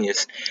 Hup Seng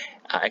is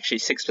actually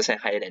 6%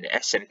 higher than the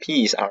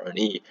S&P's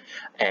ROE,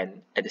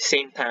 and at the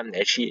same time,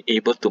 they're actually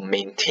able to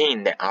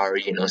maintain the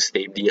ROE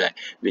stably, like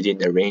within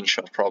the range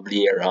of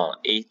probably around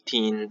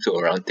 18 to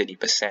around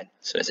 30%.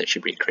 So it's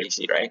actually pretty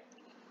crazy, right?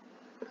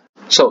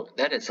 So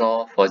that is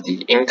all for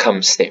the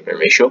income statement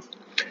ratio.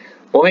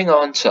 Moving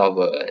on to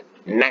our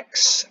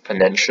next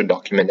financial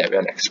document that we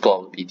want to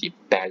explore will be the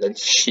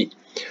balance sheet.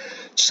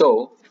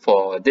 So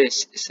for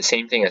this, it's the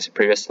same thing as the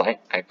previous slide.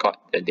 I got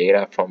the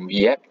data from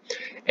VApp,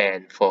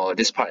 and for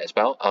this part as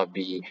well, I'll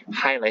be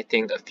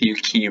highlighting a few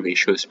key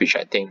ratios which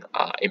I think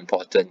are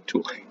important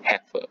to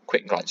have a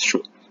quick glance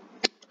through.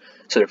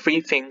 So the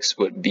three things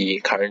would be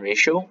current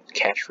ratio,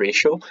 cash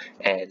ratio,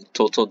 and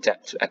total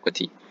debt to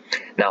equity.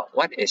 Now,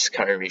 what is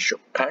current ratio?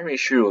 Current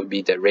ratio would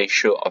be the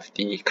ratio of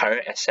the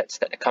current assets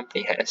that the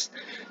company has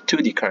to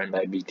the current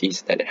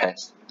liabilities that it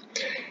has.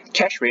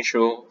 Cash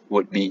ratio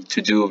would be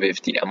to do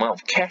with the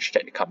amount of cash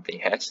that the company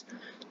has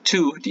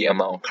to the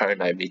amount of current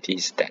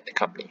liabilities that the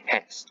company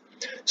has.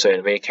 So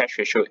in a way, cash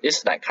ratio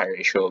is like current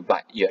ratio,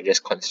 but you're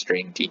just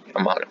considering the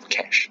amount of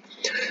cash.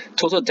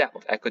 Total debt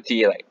of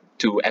equity, like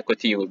to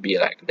equity would be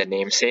like the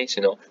name says,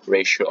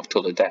 ratio of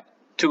total debt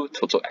to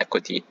total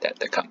equity that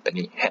the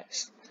company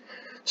has.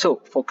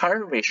 So for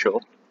current ratio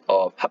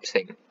of Hup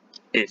Seng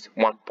is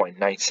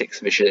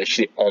 1.96, which is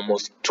actually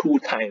almost 2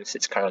 times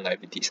its current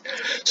liabilities.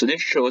 So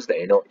this shows that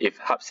if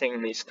Hup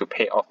Seng needs to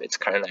pay off its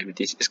current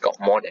liabilities, it's got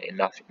more than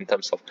enough in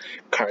terms of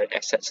current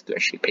assets to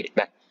actually pay it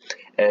back,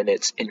 and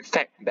it's in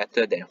fact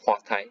better than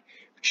Huatai,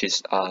 which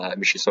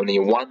is only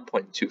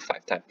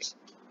 1.25 times.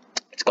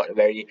 It's got a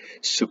very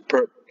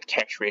superb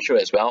cash ratio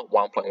as well,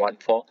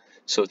 1.14.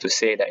 So to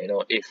say that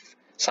if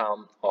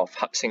some of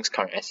Hup Seng's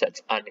current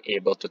assets aren't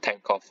able to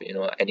tank off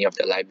any of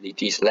the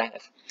liabilities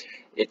left,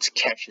 its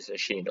cash is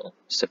actually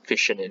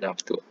sufficient enough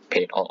to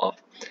pay it all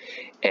off.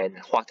 And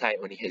Huatai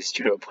only has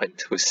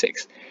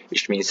 0.26,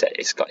 which means that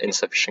it's got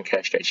insufficient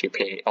cash to actually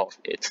pay off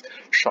its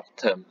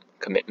short-term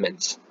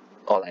commitments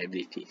or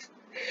liabilities.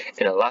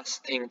 And the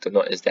last thing to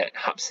note is that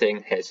Hup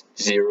Seng has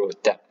 0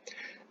 debt.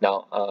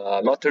 Now,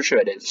 I'm not too sure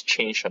whether it's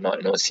changed or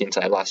not, since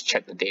I last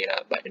checked the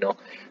data. But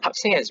Hup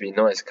Seng has been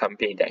known as a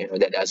company that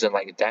that doesn't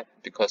like debt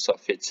because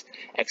of its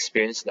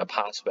experience in the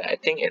past, where I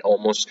think it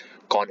almost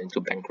gone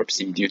into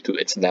bankruptcy due to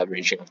its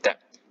leveraging of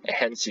debt. And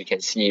hence, you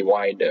can see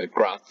why the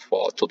graph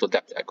for total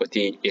debt to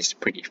equity is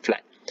pretty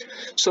flat.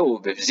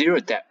 So with 0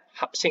 debt,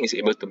 Hup Seng is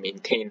able to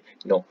maintain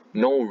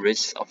no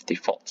risk of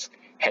defaults.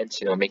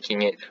 Hence,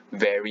 making it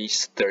very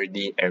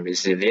sturdy and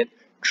resilient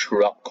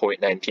throughout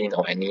COVID-19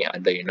 or any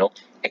other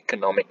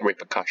economic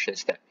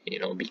repercussions that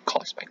be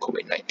caused by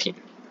COVID-19.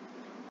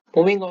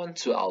 Moving on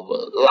to our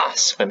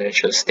last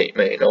financial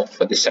statement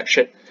for this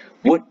section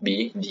would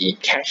be the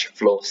cash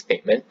flow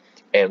statement,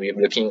 and we're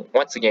looking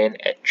once again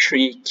at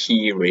 3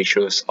 key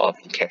ratios of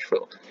the cash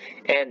flow,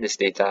 and this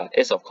data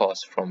is of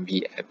course from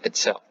the app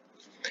itself.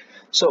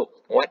 So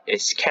what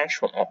is cash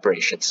from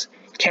operations?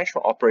 Cash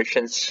from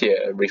operations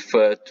here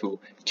refer to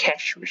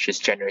cash which is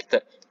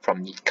generated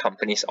from the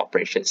company's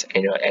operations,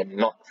 and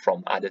not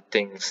from other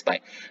things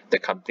like the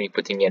company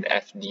putting in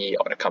FD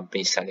or the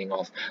company selling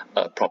off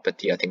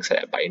property or things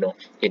like that. But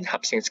in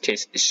Hup Seng's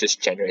case, it's just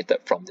generated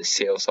from the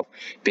sales of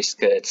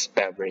biscuits,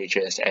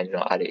 beverages, and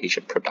other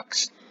Asian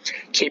products.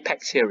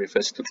 Capex here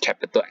refers to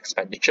capital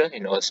expenditure.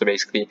 So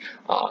basically,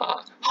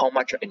 how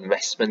much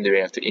investment do we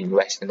have to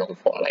invest?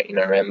 For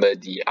remember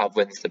the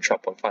ovens, the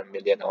 12.5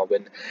 million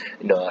oven,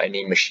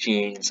 any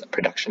machines,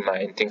 production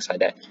line, things like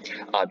that.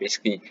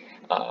 Basically,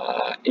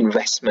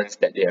 investments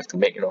that they have to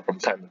make from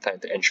time to time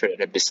to ensure that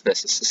the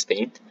business is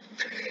sustained.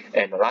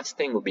 And the last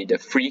thing will be the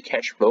free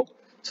cash flow.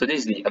 So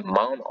this is the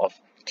amount of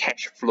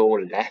cash flow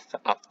left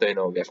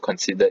after we have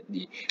considered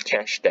the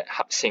cash that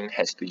Hup Seng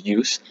has to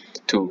use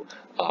to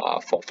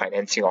for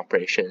financing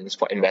operations,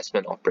 for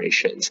investment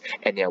operations,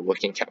 and their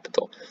working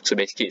capital. So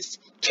basically, it's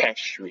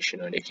cash which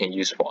they can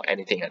use for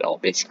anything at all,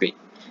 basically.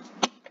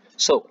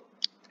 So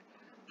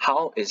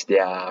how is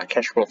their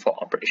cash flow for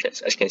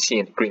operations? As you can see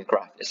in the green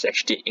graph, it's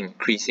actually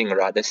increasing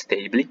rather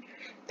stably.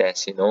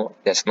 There's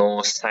there's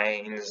no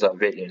signs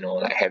of it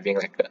like having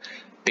like a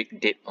big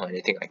dip or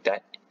anything like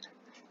that.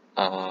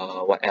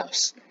 What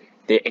else?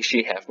 They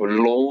actually have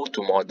low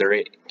to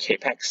moderate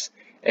capex.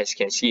 As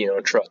you can see,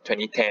 throughout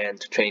 2010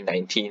 to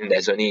 2019,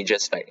 there's only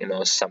just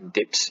some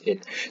dips in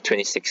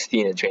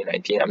 2016 and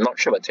 2019. I'm not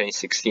sure about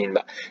 2016,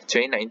 but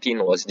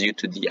 2019 was due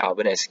to the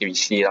oven, as we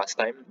see last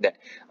time, that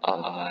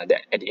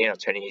at the end of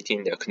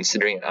 2018 they're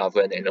considering an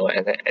oven,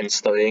 and then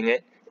installing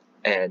it.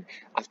 And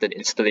after the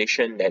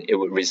installation, then it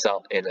would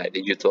result in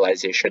the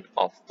utilization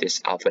of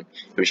this oven,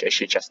 which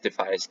actually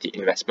justifies the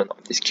investment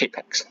of this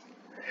capex.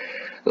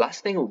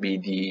 Last thing will be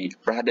the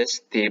rather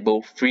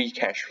stable free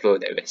cash flow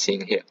that we're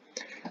seeing here.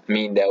 I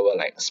mean, there were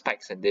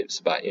spikes and dips,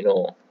 but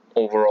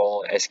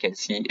overall, as you can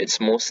see,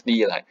 it's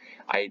mostly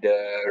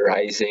either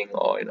rising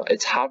or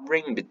it's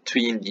hovering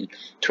between the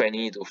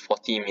 20 to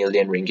 40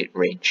 million ringgit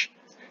range,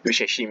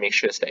 which actually makes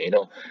sure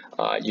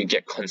that you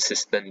get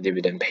consistent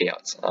dividend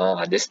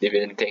payouts. This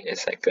dividend thing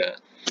is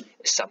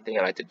something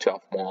I like to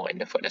delve more in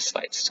the further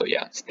slides. So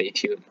yeah, stay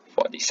tuned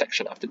for the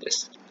section after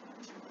this.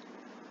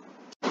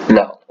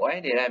 Now, why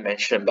did I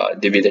mention about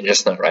dividend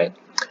just now, right?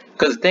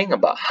 Because the thing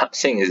about Hup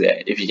Seng is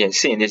that if you can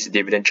see in this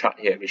dividend chart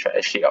here, which I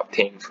actually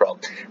obtained from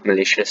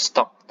Malaysia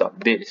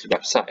stock.biz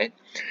website,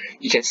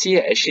 you can see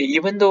that actually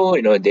even though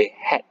they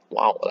had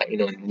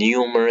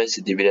numerous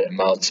dividend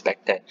amounts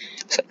back then,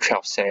 it's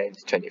 12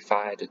 cents,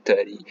 25 to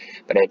 30,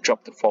 but it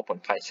dropped to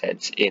 4.5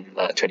 cents in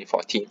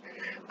 2014.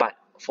 But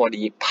for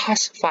the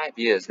past 5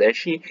 years, they're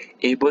actually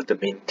able to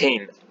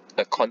maintain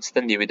a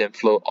constant dividend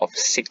flow of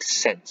 6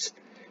 cents.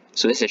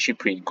 So that's actually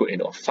pretty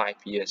good, 5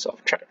 years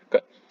of track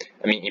record.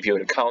 I mean, if you were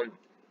to count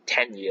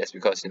 10 years,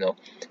 because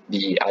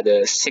the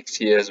other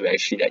 6 years were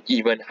actually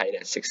even higher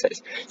than 6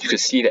 cents, you could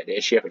see that they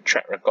actually have a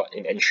track record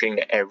in ensuring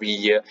that every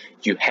year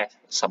you have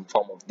some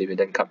form of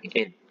dividend coming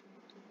in.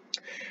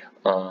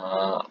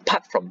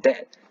 Apart from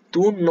that,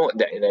 do note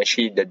that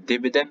actually the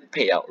dividend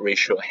payout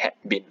ratio had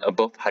been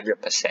above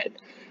 100%,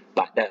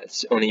 but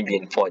that's only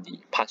been for the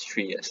past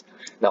 3 years.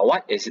 Now,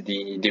 what is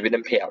the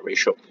dividend payout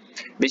ratio?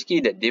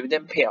 Basically, the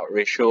dividend payout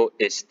ratio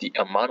is the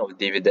amount of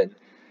dividend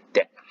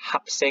that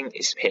Hup Seng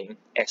is paying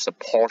as a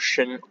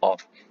portion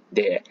of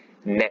their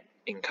net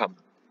income.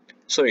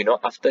 So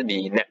after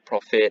the net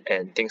profit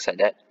and things like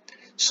that,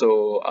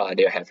 so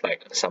they'll have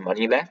like some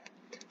money left.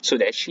 So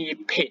they actually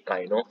paid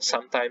like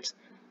sometimes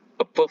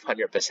above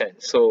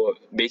 100%. So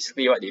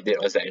basically what they did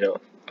was that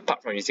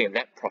apart from using a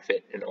net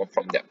profit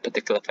from that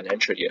particular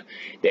financial year,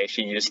 they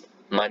actually used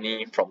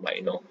money from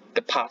like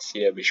the past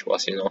year, which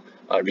was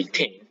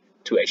retained,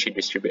 to actually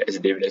distribute as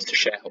dividends to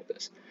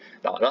shareholders.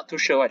 Now I'm not too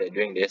sure why they're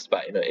doing this,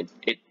 but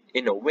it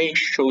in a way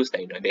shows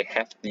that they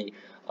have the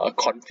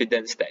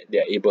confidence that they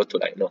are able to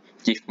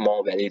give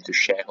more value to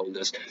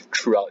shareholders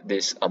throughout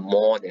this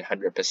more than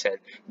 100%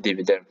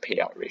 dividend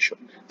payout ratio.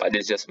 But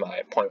this is just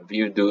my point of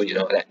view. Do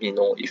let me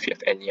know if you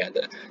have any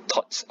other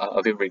thoughts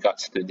with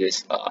regards to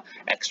this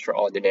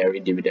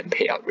extraordinary dividend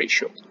payout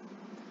ratio.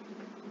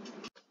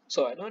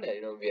 So I know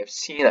that we have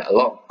seen a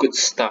lot of good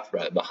stuff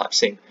right about Hup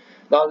Seng.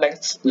 Now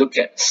let's look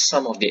at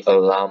some of the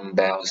alarm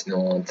bells,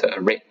 the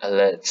red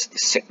alerts, the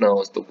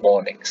signals, the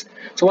warnings.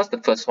 So what's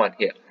the first one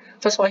here?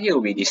 First one here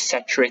will be the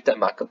saturated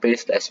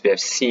marketplace, as we have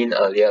seen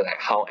earlier, like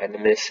how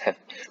analysts have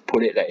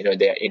put it, that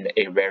they are in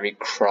a very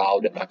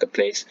crowded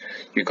marketplace.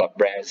 You got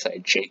brands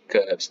like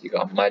Jacobs, you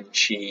got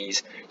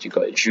Munchies, you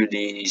got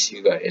Julie's,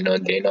 you got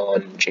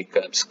Danone,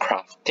 Jacobs,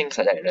 Kraft, things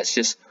like that. There's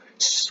just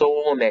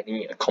so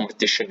many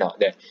competition out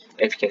there.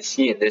 If you can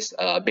see in this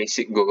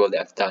basic Google that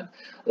I've done,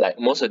 like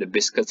most of the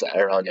biscuits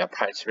are around their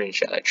price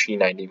range at like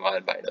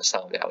 $3.91, but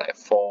some of them are like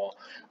 $4,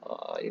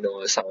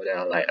 some of them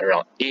are like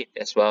around $8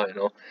 as well.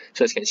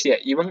 So as you can see that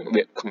even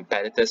with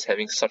competitors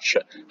having such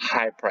a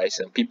high price,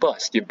 people are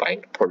still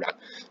buying the product.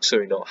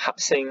 So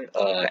Hup Seng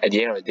at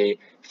the end of the day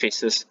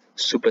faces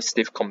super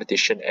stiff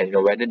competition, and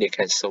whether they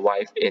can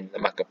survive in the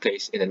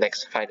marketplace in the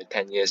next 5 to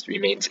 10 years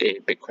remains a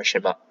big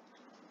question mark.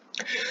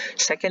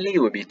 Secondly, it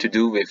would be to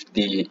do with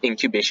the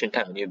incubation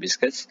time of new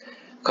biscuits,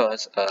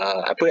 because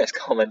I put it as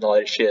common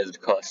knowledge here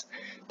because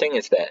thing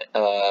is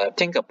that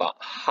think about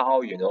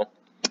how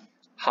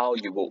how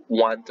you would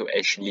want to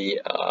actually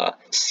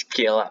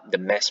scale up the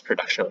mass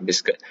production of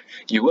biscuit.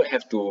 You would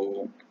have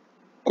to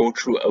go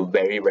through a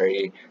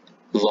very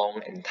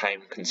long and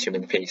time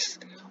consuming phase,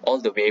 all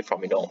the way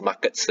from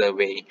market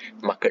survey,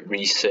 market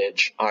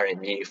research,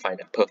 R&D, find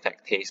the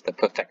perfect taste, the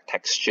perfect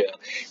texture.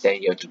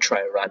 Then you have to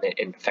try run it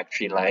in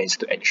factory lines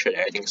to ensure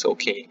that everything's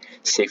okay,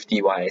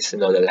 safety wise, the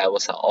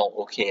levels are all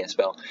okay as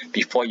well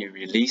before you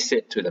release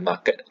it to the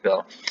market.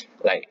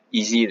 Like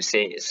easy to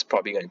say, it's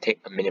probably going to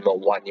take a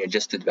minimum 1 year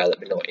just to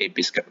develop a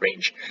biscuit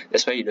range.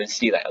 That's why you don't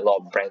see like a lot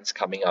of brands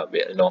coming up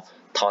with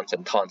tons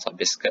and tons of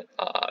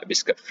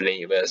biscuit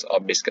flavors or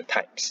biscuit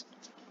types.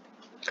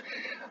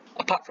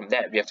 Apart from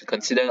that, we have to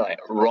consider like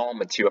raw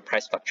material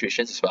price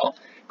fluctuations as well,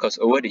 because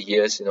over the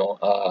years,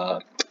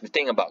 the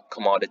thing about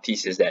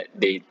commodities is that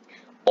they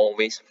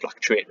always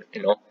fluctuate,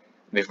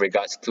 with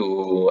regards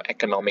to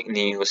economic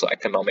news or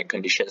economic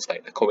conditions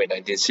like the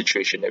COVID-19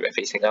 situation that we're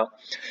facing now.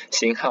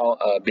 Seeing how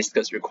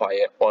biscuits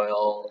require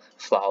oil,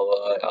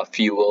 flour,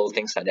 fuel,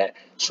 things like that.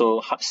 So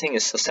Hup Seng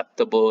is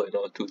susceptible,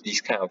 to these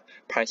kind of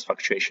price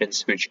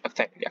fluctuations, which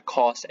affect their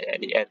costs and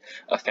at the end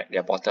affect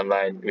their bottom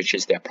line, which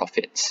is their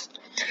profits.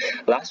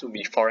 Last would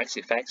be forex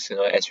effects,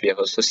 as we have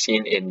also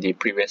seen in the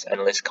previous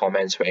analyst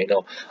comments, where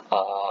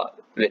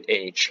with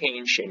a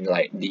change in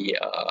like the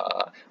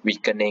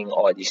weakening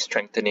or the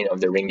strengthening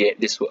of the ringgit,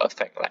 this will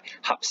affect like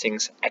Hup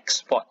Seng's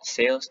export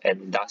sales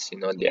and thus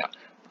their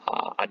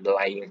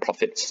underlying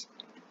profits.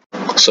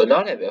 So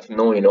now that we have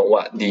known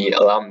what the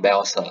alarm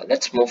bells are,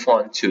 let's move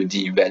on to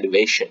the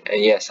valuation.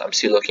 And yes, I'm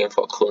still looking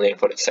for a cool name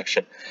for this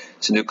section,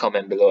 so do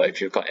comment below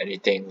if you've got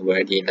anything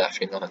worthy enough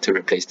to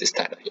replace this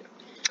title here.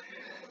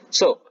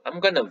 So I'm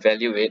going to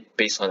value it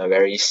based on a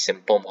very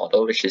simple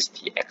model, which is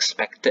the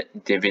expected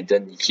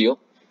dividend yield.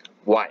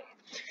 Why?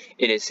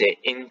 It is a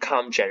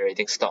income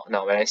generating stock.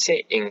 Now when I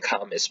say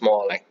income, it's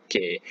more like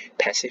a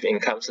passive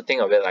income, so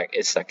think of it like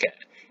it's like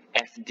a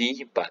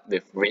FD but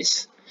with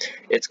risk.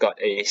 It's got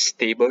a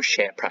stable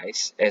share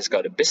price, and it's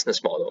got a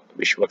business model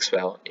which works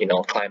well in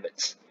all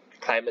climates.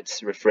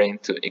 Climates referring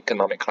to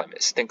economic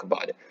climates. Think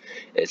about it.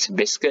 It's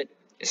biscuit,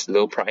 it's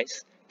low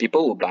price.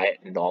 People will buy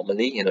it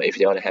normally, if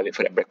they want to have it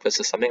for their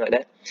breakfast or something like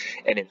that.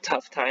 And in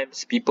tough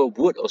times, people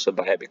would also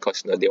buy it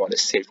because they want to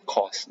save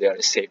costs, they want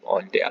to save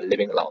on their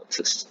living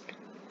allowances.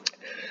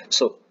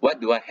 So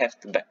what do I have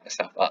to back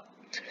myself up?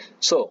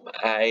 So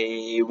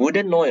I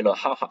wouldn't know,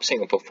 how Hup Seng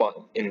will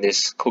perform in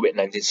this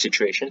COVID-19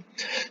 situation.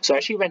 So I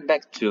actually went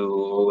back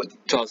to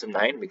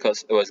 2009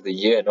 because it was the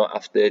year,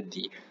 after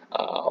the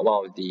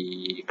one of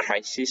the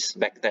crises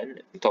back then.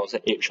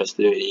 2008, which was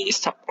the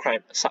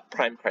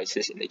subprime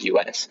crisis in the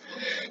US.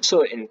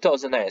 So in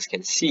 2009, as you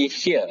can see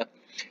here,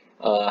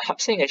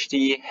 Hup Seng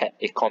actually had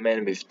a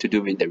comment to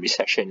do with the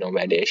recession,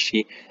 where they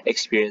actually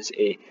experienced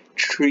a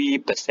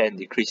 3%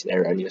 decrease in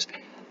their revenues.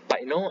 But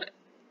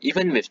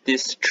even with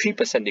this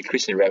 3%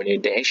 decrease in revenue,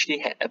 they actually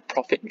had a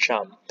profit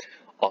jump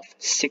of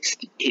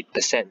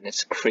 68%.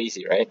 That's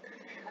crazy, right?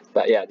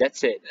 But yeah,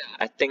 that's it.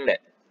 I think that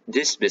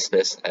this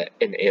business,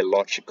 in a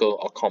logical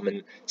or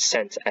common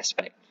sense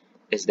aspect,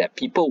 is that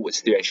people would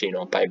still actually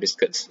buy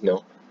biscuits,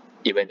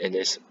 even in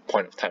this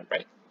point of time,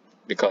 right?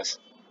 Because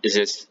it's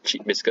just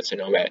cheap biscuits,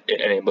 where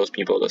it enables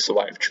people to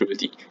survive through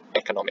the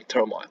economic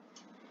turmoil.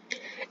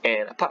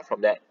 And apart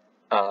from that,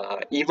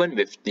 even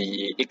with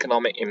the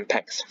economic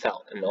impacts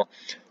felt,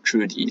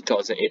 through the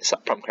 2008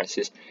 subprime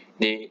crisis,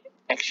 they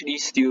actually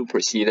still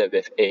proceeded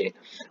with a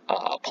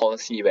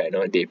policy where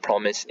they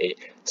promised a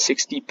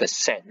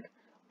 60%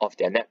 of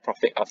their net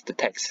profit after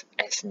tax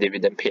as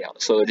dividend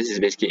payout. So this is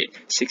basically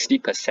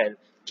 60%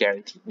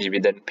 guaranteed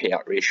dividend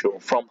payout ratio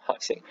from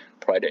Hup Seng,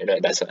 provided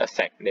it doesn't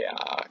affect their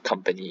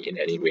company in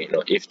any way.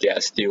 If they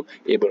are still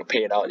able to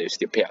pay it out, they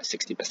still pay out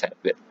 60%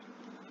 of it.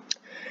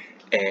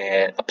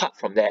 And apart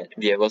from that,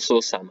 we have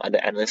also some other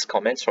analyst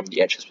comments from the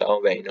edge as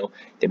well, where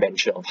they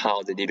mention of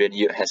how the dividend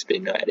yield has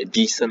been at a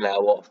decent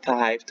level of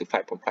 5 to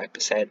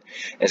 5.5%.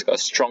 It's got a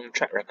strong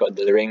track record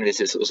delivering. This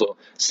is also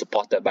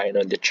supported by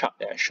the chart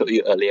that I showed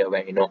you earlier,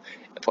 where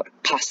for the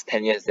past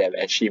 10 years they have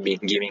actually been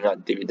giving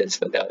out dividends.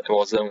 So there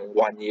wasn't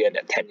 1 year in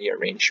a 10-year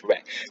range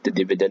where the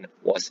dividend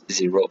was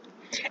zero.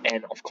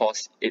 And of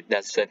course, it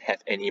doesn't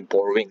have any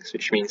borrowings,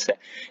 which means that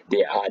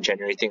they are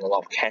generating a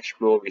lot of cash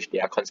flow, which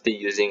they are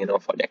constantly using,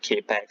 for their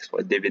capex,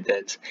 for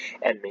dividends,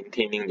 and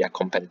maintaining their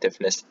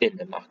competitiveness in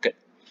the market.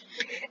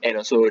 And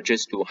also,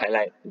 just to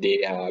highlight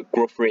the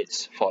growth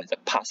rates for the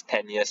past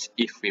 10 years,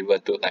 if we were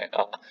to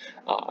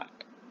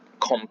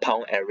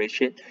compound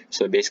average it,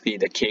 so basically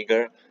the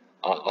CAGR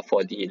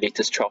for the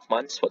latest 12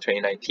 months for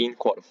 2019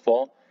 quarter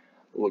 4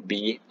 would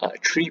be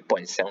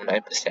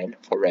 3.79%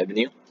 for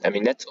revenue. I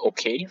mean, that's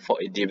okay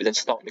for a dividend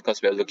stock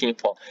because we're looking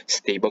for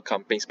stable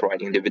companies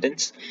providing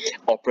dividends.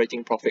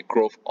 Operating profit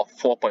growth of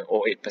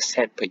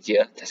 4.08% per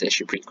year, that's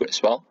actually pretty good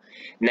as well.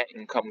 Net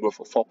income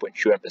growth of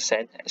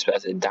 4.31%, as well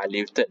as a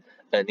diluted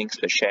earnings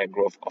per share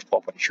growth of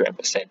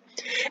 4.31%.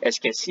 As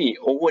you can see,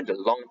 over the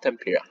long-term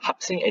period,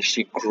 Hup Seng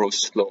actually grows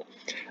slow.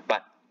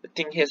 But the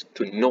thing here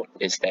to note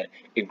is that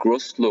it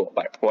grows slow,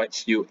 but it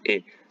provides you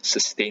a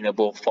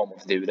sustainable form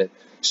of dividend.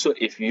 So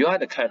if you are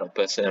the kind of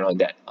person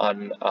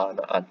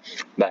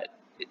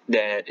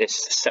that is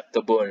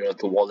susceptible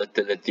to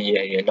volatility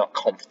and you're not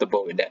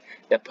comfortable with that,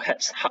 then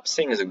perhaps Hup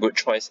Seng is a good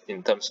choice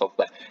in terms of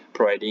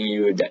providing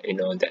you that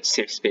that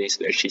safe space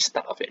to actually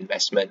start off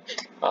investment,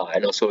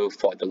 and also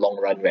for the long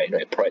run where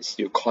it provides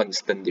you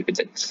constant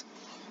dividends.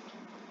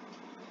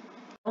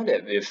 Now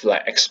that we've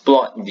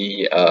explored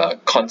the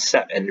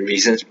concept and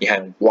reasons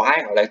behind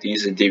why I like to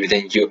use the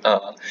dividend yield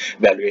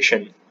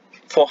valuation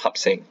for Hup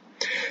Seng,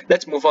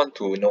 let's move on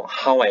to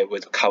how I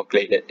would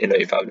calculate it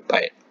if I would buy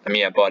it. I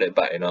mean, I bought it,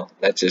 but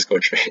let's just go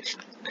through it.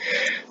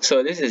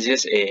 So this is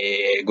just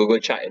a Google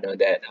chart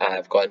that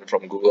I've gotten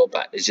from Google,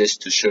 but it's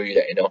just to show you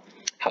that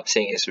Hup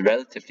Seng is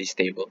relatively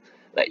stable.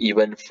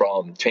 Even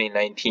from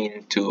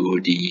 2019 to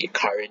the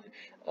current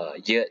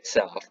year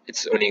itself,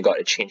 it's only got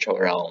a change of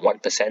around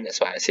 1%.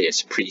 That's why I say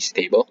it's pretty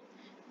stable.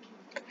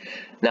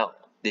 Now,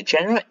 the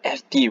general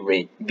FD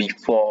rate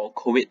before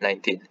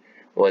COVID-19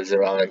 was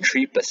around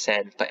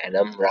 3% per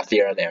annum,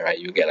 roughly around there, right?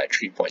 You get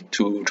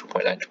 3.2,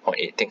 2.9,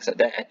 2.8, things like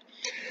that.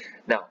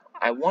 Now,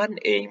 I want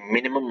a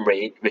minimum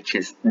rate which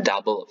is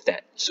double of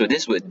that. So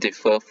this would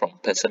differ from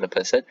person to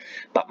person,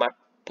 but my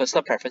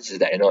personal preference is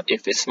that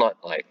if it's not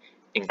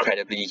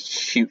incredibly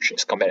huge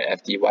as compared to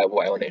FD, why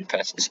would I want to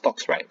invest in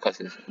stocks, right? Because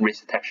it's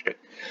risk attached to it.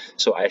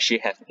 So I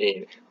actually have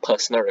a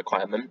personal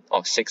requirement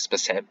of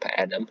 6% per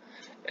annum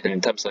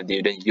in terms of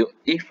dividend yield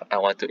if I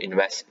want to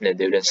invest in a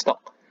dividend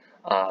stock.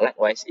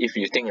 Likewise, if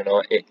you think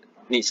it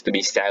needs to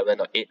be 7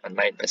 or 8 or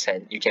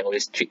 9%, you can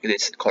always tweak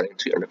this according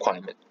to your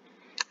requirement.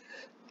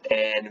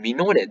 And we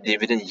know that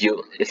dividend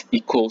yield is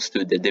equals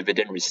to the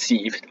dividend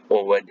received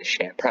over the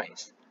share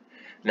price.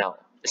 Now,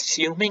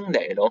 assuming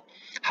that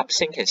Hup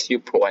Seng can still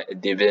provide a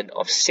dividend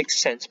of 6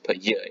 cents per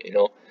year,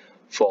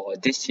 for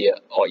this year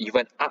or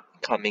even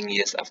upcoming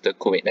years after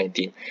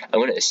COVID-19, I'm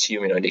going to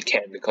assume they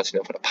can, because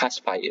for the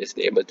past 5 years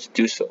they're able to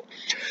do so.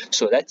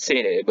 So let's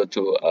say they're able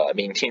to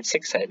maintain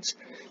 6 cents.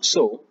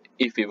 So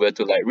if we were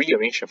to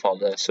rearrange the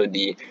formula, so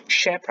the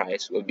share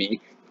price will be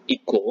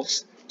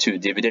equals to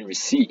dividend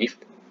received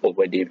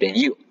over dividend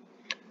yield.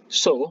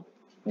 So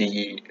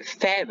the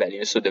fair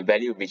value, so the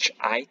value which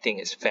I think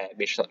is fair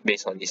based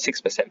on the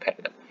 6% per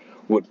annum,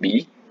 would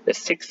be the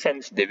 6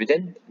 cents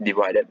dividend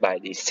divided by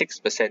the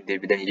 6%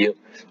 dividend yield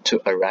to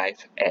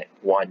arrive at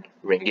 1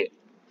 ringgit.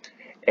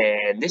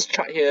 And this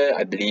chart here,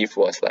 I believe,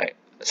 was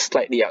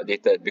slightly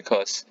outdated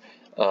because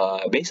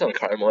based on the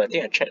current moment, I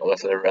think I checked, it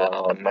was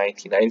around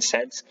 99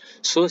 cents.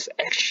 So it's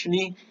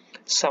actually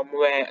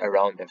somewhere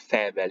around the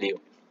fair value.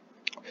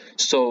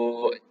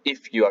 So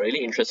if you are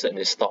really interested in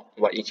this stock,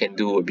 what you can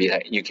do would be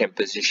you can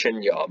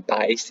position your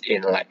buys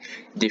in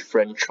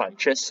different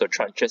tranches. So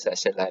tranches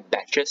as in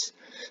batches.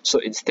 So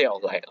instead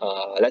of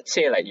let's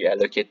say you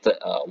allocated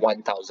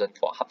 1,000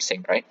 for Hup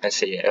Seng, right? Let's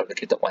say you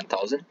allocated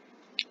 1,000.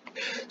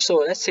 So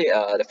let's say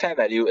the fair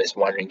value is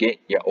 1 ringgit.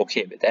 You're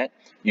okay with that.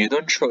 You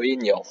don't throw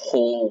in your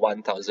whole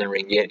 1,000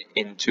 ringgit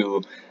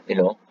into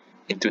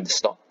into the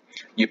stock.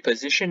 You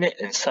position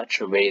it in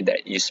such a way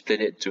that you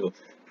split it to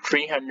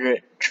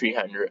 300,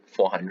 300,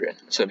 400.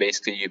 So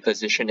basically you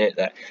position it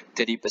at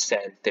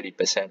 30%,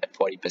 30%, and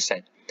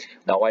 40%.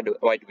 Now why do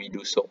we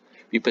do so?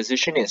 We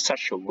position it in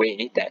such a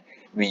way that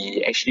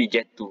we actually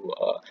get to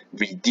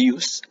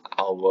reduce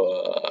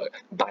our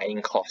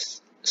buying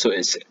costs. So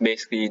it's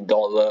basically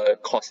dollar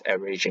cost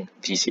averaging,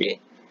 DCA.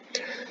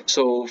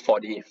 So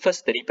for the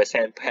first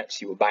 30%, perhaps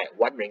you will buy at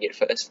 1 ringgit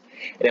first,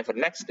 and then for the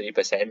next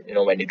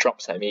 30%, when it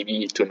drops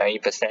maybe to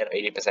 90% or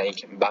 80%,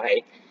 you can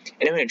buy,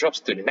 and then when it drops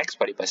to the next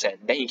 40%,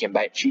 then you can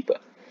buy it cheaper.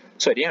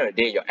 So at the end of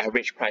the day, your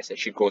average price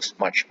actually goes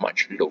much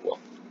lower.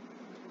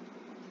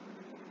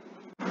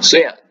 So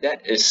yeah,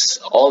 that is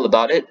all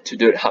about it to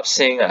do with Hup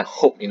Seng. I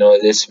hope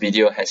this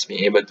video has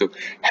been able to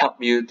help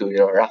you to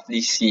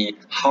roughly see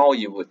how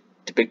you would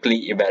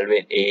typically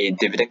evaluate a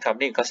dividend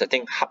company, because I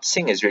think Hup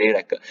Seng is really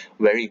like a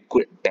very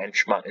good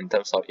benchmark in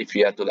terms of if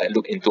you have to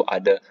look into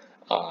other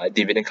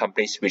dividend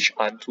companies which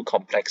aren't too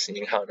complex,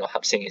 seeing how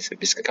Hup Seng is a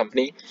biscuit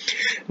company.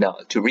 Now,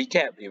 to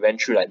recap, we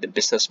went through the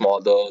business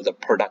model, the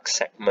product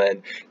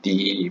segment,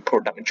 the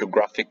product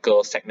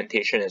geographical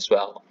segmentation as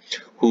well,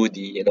 who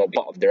the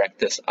board of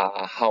directors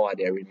are, how are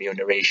their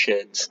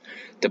remunerations,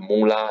 the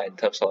moolah in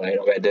terms of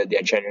whether they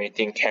are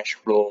generating cash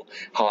flow,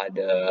 how are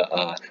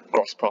the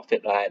gross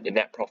profit like, the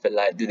net profit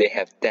like, do they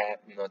have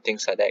debt,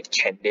 things like that,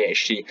 can they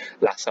actually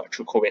last out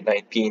through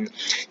COVID-19,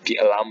 the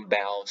alarm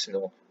bells,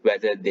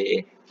 whether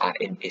they are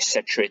in a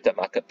saturated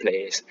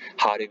marketplace,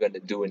 how are they going to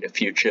do in the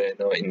future,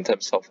 in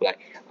terms of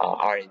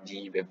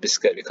R&D with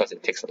biscuit, because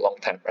it takes a long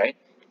time, right?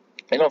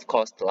 And of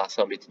course, the last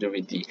one will be to do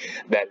with the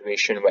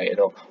valuation, where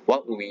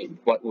what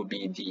would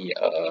be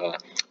the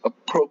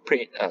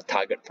appropriate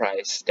target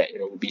price that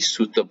would be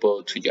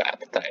suitable to your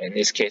appetite. In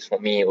this case, for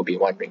me, it will be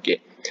 1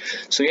 ringgit.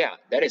 So yeah,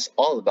 that is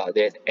all about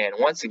it. And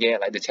once again,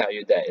 I'd like to tell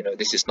you that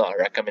this is not a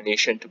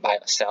recommendation to buy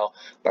or sell,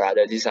 but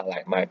rather these are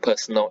my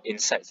personal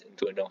insights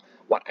into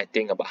what I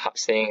think about Hup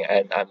Seng,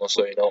 and I'm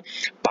also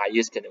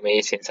biased in a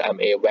way since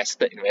I'm a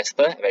vested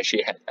investor. I've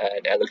actually had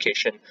an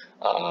allocation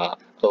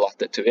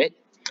allotted to it.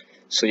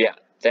 So yeah,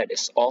 that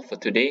is all for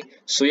today.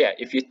 So yeah,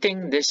 if you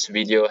think this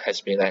video has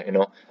been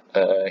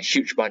a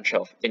huge bunch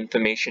of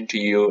information to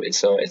you,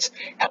 it's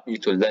helped you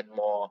to learn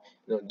more,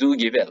 do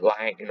give it a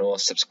like,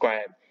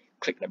 subscribe,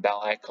 click the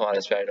bell icon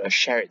as well,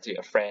 share it to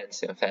your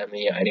friends, your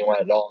family, or anyone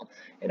at all,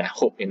 and I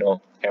hope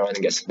everyone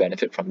gets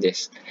benefit from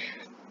this.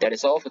 That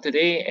is all for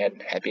today,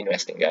 and happy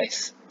investing,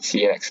 guys.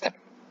 See you next time.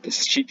 This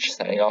is Cheech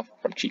signing off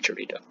from Cheech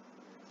Reader.